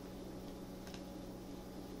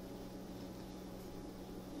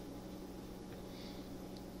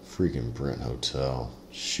 Freaking Brent Hotel.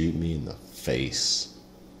 Shoot me in the face.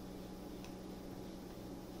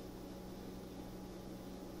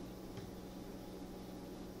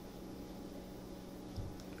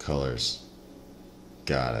 Colors.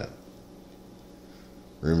 Got it.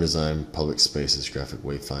 Room design, public spaces, graphic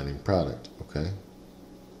wayfinding, product. Okay.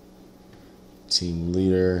 Team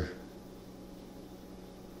leader.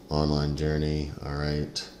 Online journey. All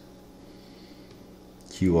right.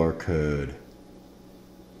 QR code.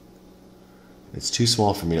 It's too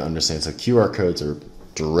small for me to understand. So QR codes are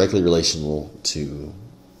directly relational to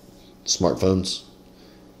smartphones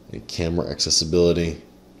and camera accessibility.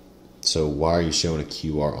 So why are you showing a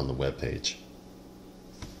QR on the web page?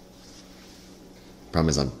 Problem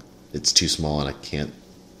is it's too small and I can't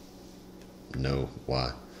know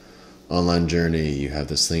why. Online journey, you have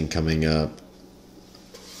this thing coming up.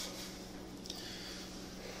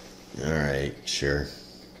 All right, sure.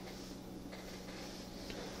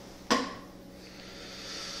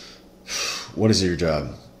 What is your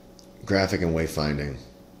job? Graphic and wayfinding.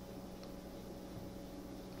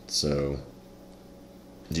 So,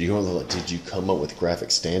 did you come up with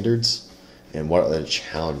graphic standards? And what are the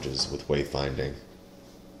challenges with wayfinding?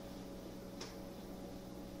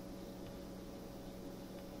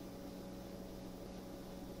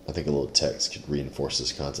 I think a little text could reinforce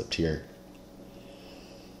this concept here.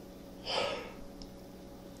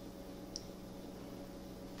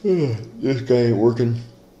 This guy ain't working.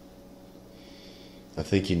 I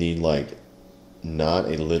think you need like not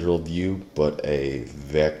a literal view, but a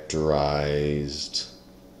vectorized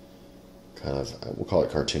kind of, we'll call it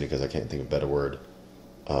cartoony because I can't think of a better word,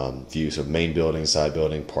 view. So main building, side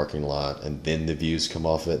building, parking lot, and then the views come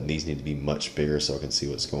off it. And these need to be much bigger so I can see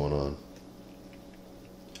what's going on.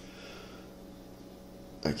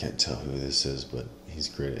 I can't tell who this is, but he's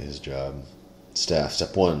great at his job. Staff.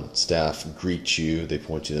 Step one, staff greet you. They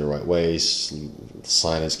point you the right way.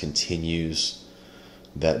 Signage continues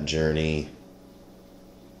that journey.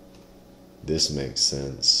 This makes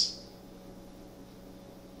sense.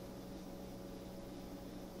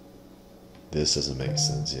 This doesn't make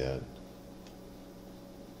sense yet.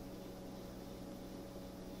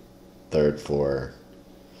 Third floor.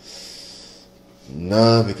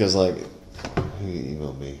 Nah, because like, who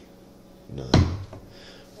emailed me? No.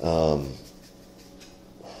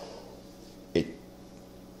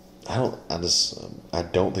 I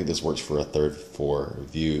don't think this works for a third floor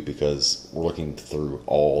view because we're looking through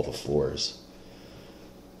all the floors.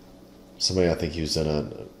 Somebody I think who's done a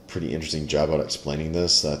pretty interesting job about explaining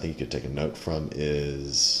this that I think you could take a note from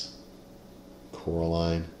is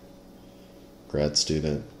Coraline, grad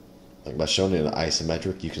student. Like by showing it in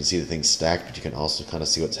isometric, you can see the things stacked, but you can also kind of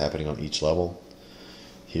see what's happening on each level.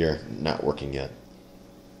 Here, not working yet.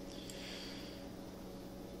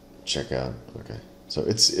 Check out. Okay. So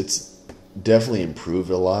it's definitely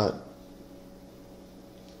improved a lot.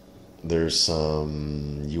 There's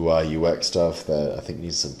some UI UX stuff that I think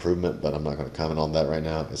needs some improvement, but I'm not going to comment on that right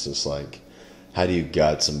now. It's just like, how do you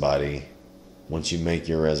guide somebody once you make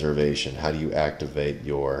your reservation? How do you activate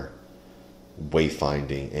your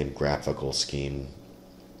wayfinding and graphical scheme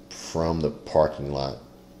from the parking lot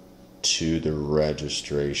to the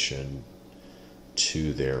registration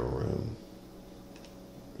to their room?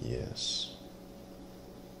 Yes.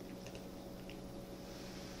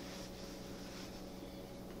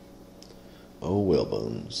 Oh,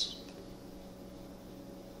 whalebones.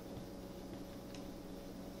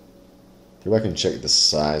 Go back and check the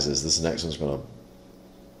sizes. This next one's going to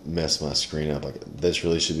mess my screen up. Like this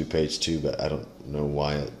really should be page 2, but I don't know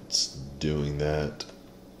why it's doing that.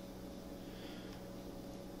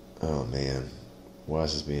 Oh man, why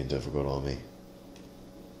is this being difficult on me?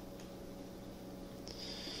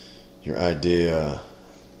 Your idea.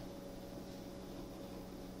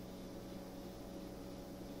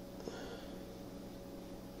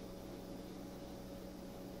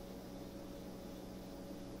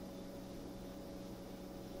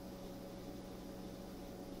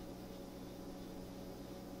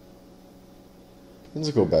 It's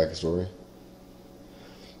a cool backstory.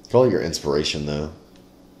 Call it your inspiration, though.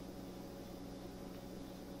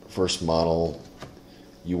 First model,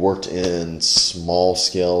 you worked in small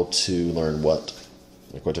scale to learn what?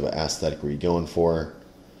 Like, what type of aesthetic were you going for?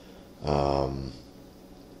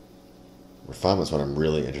 Refinement's what I'm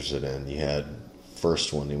really interested in. You had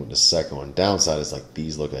first one, you went to second one. Downside is like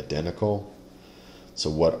these look identical. So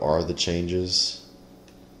what are the changes?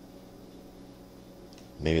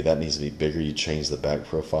 Maybe that needs to be bigger. You change the back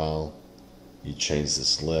profile. You change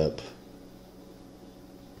this lip.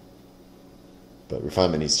 But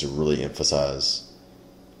refinement needs to really emphasize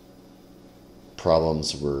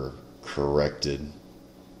problems were corrected,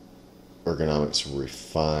 ergonomics were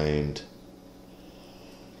refined.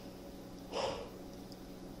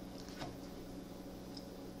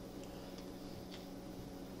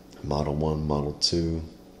 Model 1, Model 2,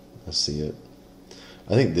 I see it.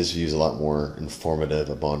 I think this view is a lot more informative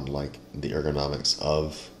upon like the ergonomics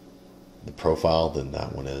of the profile than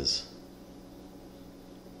that one is.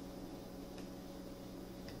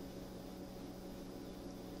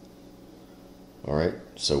 Alright,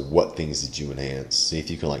 so what things did you enhance? See if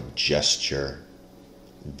you can like gesture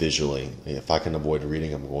visually. If I can avoid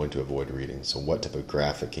reading, I'm going to avoid reading. So what type of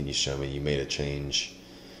graphic can you show me? You made a change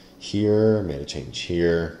here, made a change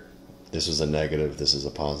here. This was a negative, this is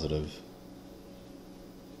a positive.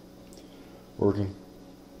 Working?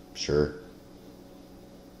 Sure.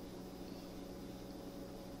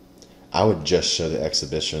 I would just show the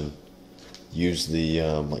exhibition, use the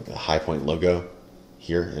like the High Point logo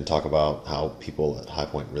here and talk about how people at High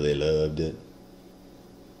Point really loved it.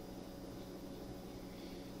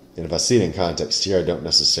 And if I see it in context here, I don't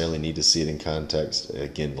necessarily need to see it in context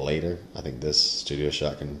again later. I think this studio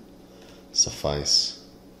shot can suffice.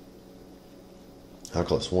 How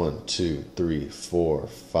close? 1, 2, 3, 4,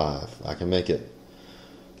 5. I can make it.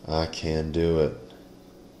 I can do it.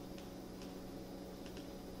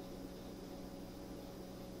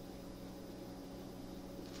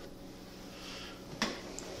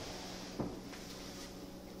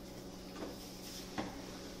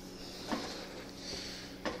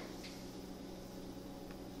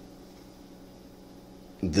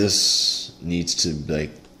 This needs to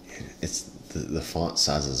like, it's the font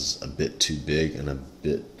size is a bit too big and a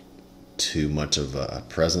bit too much of a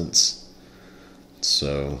presence.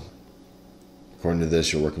 So according to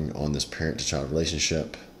this, you're working on this parent to child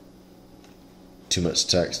relationship. Too much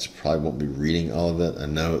text, probably won't be reading all of it. I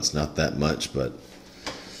know it's not that much, but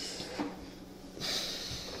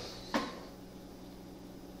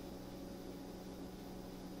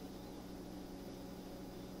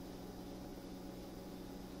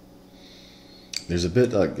there's a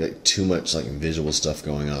bit like too much like visual stuff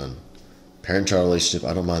going on. Parent-child relationship,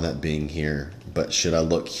 I don't mind that being here, but should I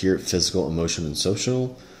look here at physical, emotional, and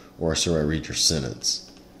social, or should I read your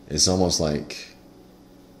sentence? It's almost like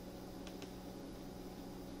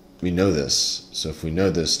we know this, so if we know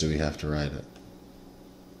this, do we have to write it?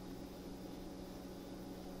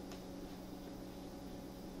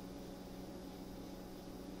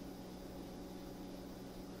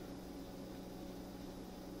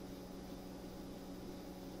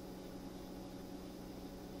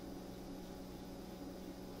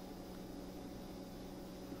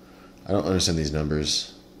 I don't understand these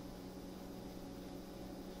numbers.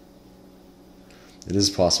 It is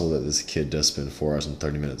possible that this kid does spend 4 hours and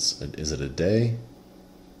 30 minutes. Is it a day?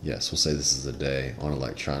 Yes, we'll say this is a day on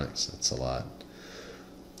electronics. That's a lot.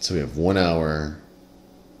 So we have 1 hour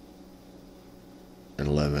and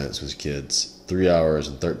 11 minutes with kids. 3 hours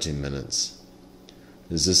and 13 minutes.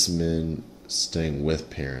 Does this mean staying with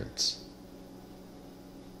parents?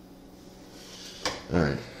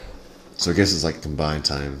 Alright. So I guess it's like combined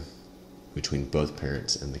time between both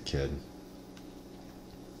parents and the kid.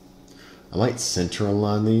 I might center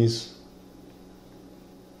align these.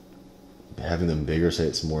 Having them bigger, say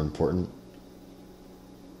it's more important.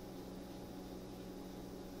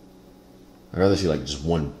 I'd rather see like just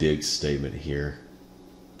one big statement here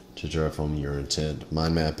to drive home your intent.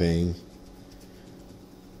 Mind mapping,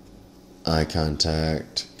 eye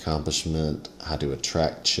contact, accomplishment, how to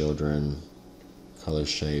attract children, color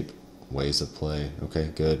shape, ways of play. Okay,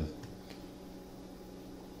 good.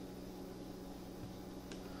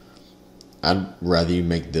 I'd rather you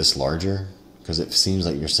make this larger because it seems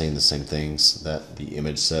like you're saying the same things that the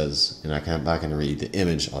image says. And I come back and read the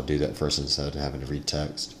image. I'll do that first instead of having to read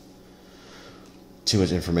text. Too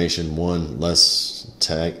much information. One, less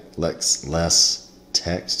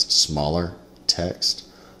text, smaller text.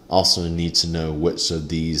 Also need to know which of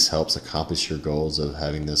these helps accomplish your goals of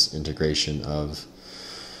having this integration of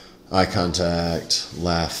eye contact,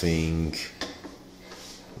 laughing,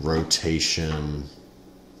 rotation,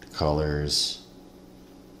 colors.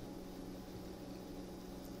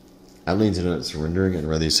 I lean to it's rendering. I'd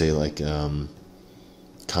rather you say like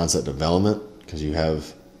concept development, because you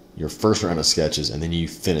have your first round of sketches and then you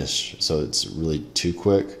finish, so it's really too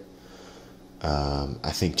quick.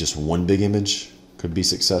 I think just one big image could be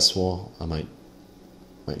successful. I might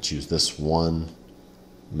choose this one,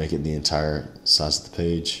 make it the entire size of the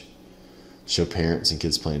page, show parents and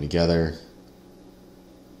kids playing together.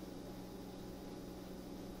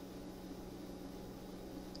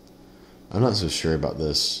 I'm not so sure about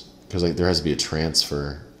this, because like there has to be a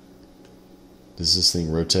transfer. Does this thing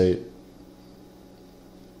rotate?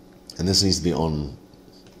 And this needs to be on.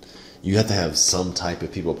 You have to have some type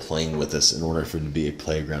of people playing with this in order for it to be a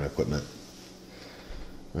playground equipment.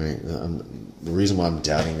 Right? The reason why I'm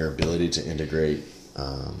doubting your ability to integrate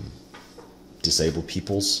disabled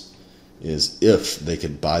peoples is if they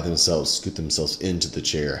could buy themselves, scoot themselves into the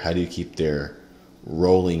chair, how do you keep their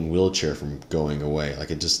rolling wheelchair from going away?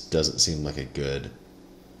 Like, it just doesn't seem like a good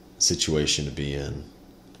situation to be in,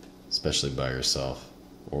 especially by yourself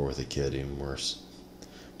or with a kid, even worse,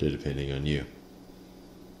 depending on you.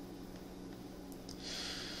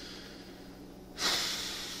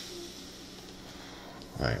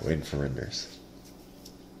 All right, waiting for renders.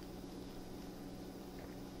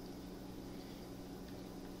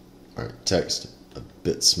 All right, text a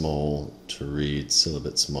bit small to read, still a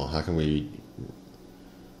bit small. How can we?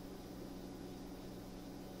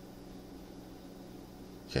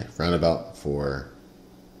 Okay, roundabout for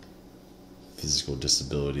physical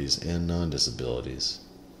disabilities and non-disabilities.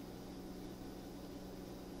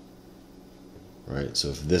 Right, so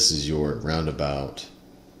if this is your roundabout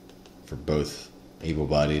for both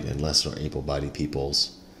able-bodied and less than able-bodied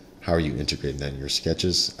peoples, how are you integrating that in your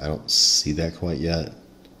sketches? I don't see that quite yet.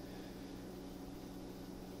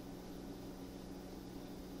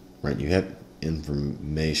 Right, you have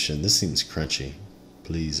information. This seems crunchy.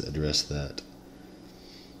 Please address that.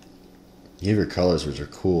 You have your colors, which are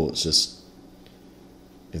cool. It's just,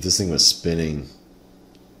 if this thing was spinning,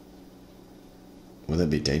 wouldn't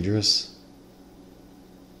that be dangerous?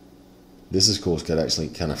 This is cool. It's got actually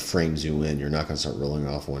kind of frames you in. You're not going to start rolling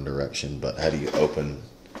off one direction, but how do you open,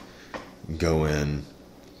 go in,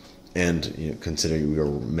 and considering we are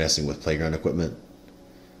messing with playground equipment,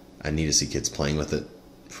 I need to see kids playing with it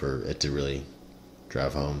for it to really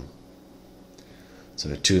drive home. So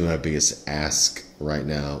the two of my biggest asks right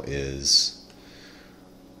now is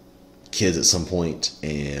kids at some point,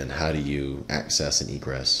 and how do you access and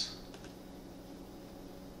egress?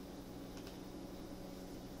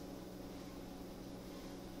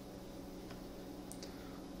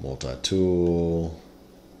 Multi-tool,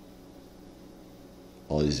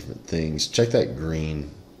 all these different things. Check that green.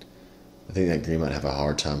 I think that green might have a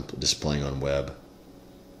hard time displaying on web.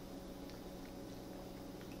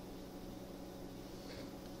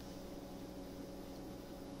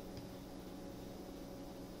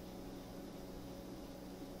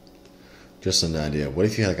 Just an idea. What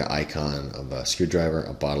if you had like an icon of a screwdriver,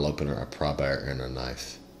 a bottle opener, a pry bar, and a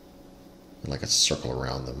knife, and like a circle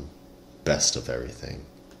around them? Best of everything.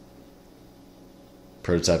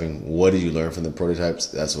 Prototyping. What did you learn from the prototypes?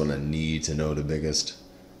 That's what I need to know the biggest.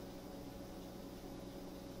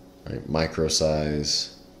 Right, micro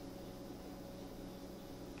size.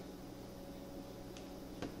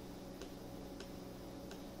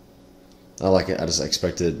 I like it. I just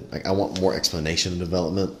expected, like, I want more explanation and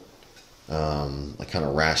development. Like kind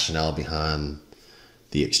of rationale behind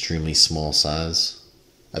the extremely small size.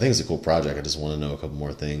 I think it's a cool project. I just want to know a couple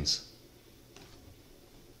more things.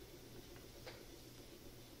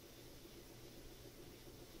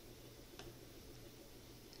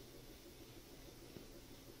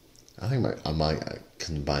 I think I might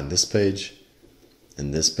combine this page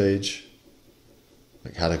and this page.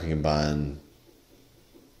 Like, how do I combine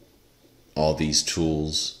all these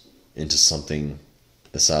tools into something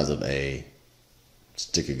the size of a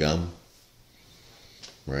stick of gum,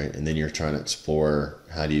 right? And then you're trying to explore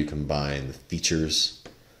how do you combine the features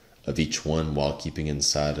of each one while keeping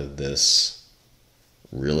inside of this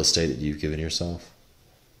real estate that you've given yourself.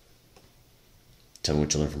 Tell me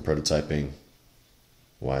what you learned from prototyping.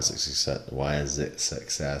 Why is it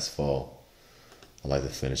successful? I like the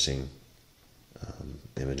finishing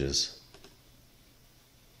images.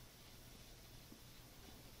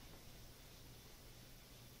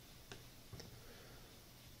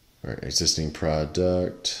 All right, existing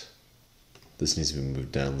product. This needs to be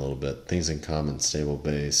moved down a little bit. Things in common, stable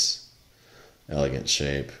base, elegant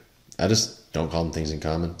shape. I just don't call them things in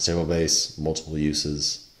common. Stable base, multiple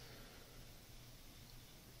uses,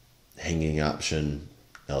 hanging option,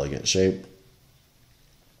 elegant shape.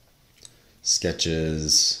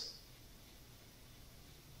 Sketches,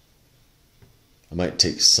 I might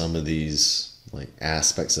take some of these like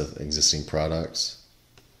aspects of existing products,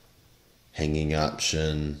 hanging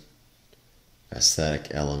option, aesthetic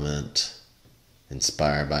element,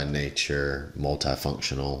 inspired by nature,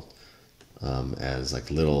 multifunctional, as like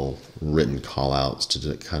little written call outs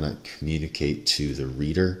to kind of communicate to the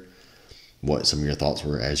reader what some of your thoughts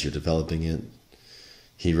were as you're developing it.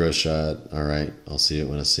 Hero shot, all right, I'll see it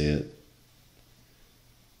when I see it.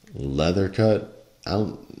 Leather cut,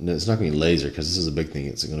 it's not going to be laser because this is a big thing.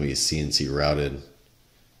 It's going to be a CNC routed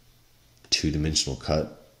two-dimensional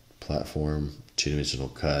cut platform, two-dimensional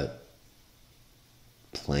cut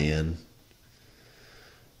plan.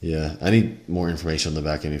 Yeah, I need more information on the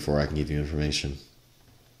back end before I can give you information.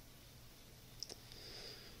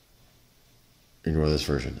 Ignore this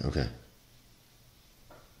version. Okay.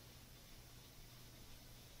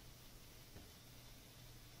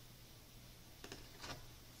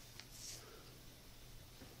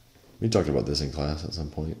 We talked about this in class at some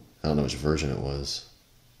point. I don't know which version it was.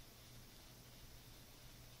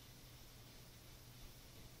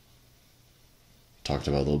 Talked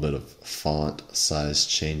about a little bit of font size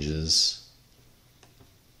changes.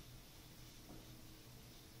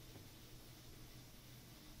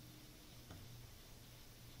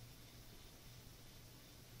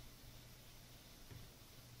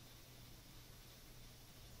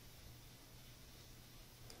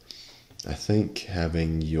 I think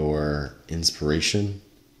having your inspiration,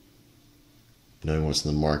 knowing what's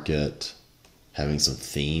in the market, having some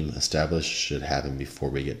theme established should happen before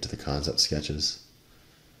we get to the concept sketches.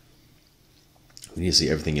 We need to see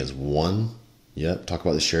everything as one. Yep, talk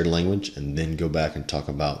about the shared language and then go back and talk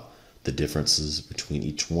about the differences between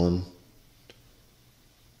each one.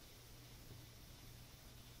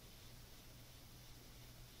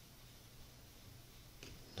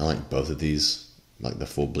 I like both of these, like the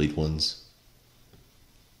full bleed ones.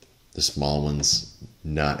 The small ones,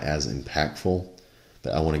 not as impactful,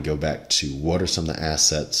 but I want to go back to what are some of the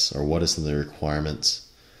assets or what are some of the requirements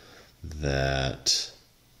that,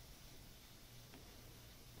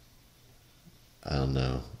 I don't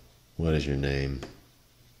know, what is your name?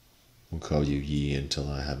 We'll call you Yi until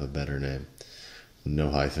I have a better name. No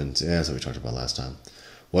hyphens. Yeah, that's what we talked about last time.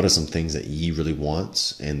 What are some things that Yi really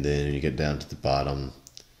wants? And then you get down to the bottom.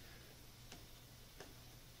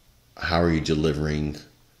 How are you delivering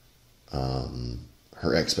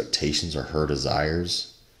her expectations or her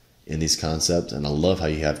desires in these concepts? And I love how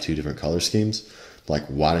you have two different color schemes. Like,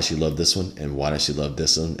 why does she love this one? And why does she love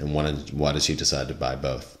this one? And why does she decide to buy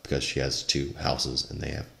both? Because she has two houses and they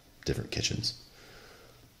have different kitchens.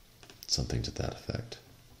 Something to that effect.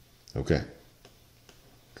 Okay.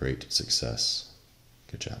 Great success.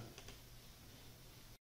 Good job.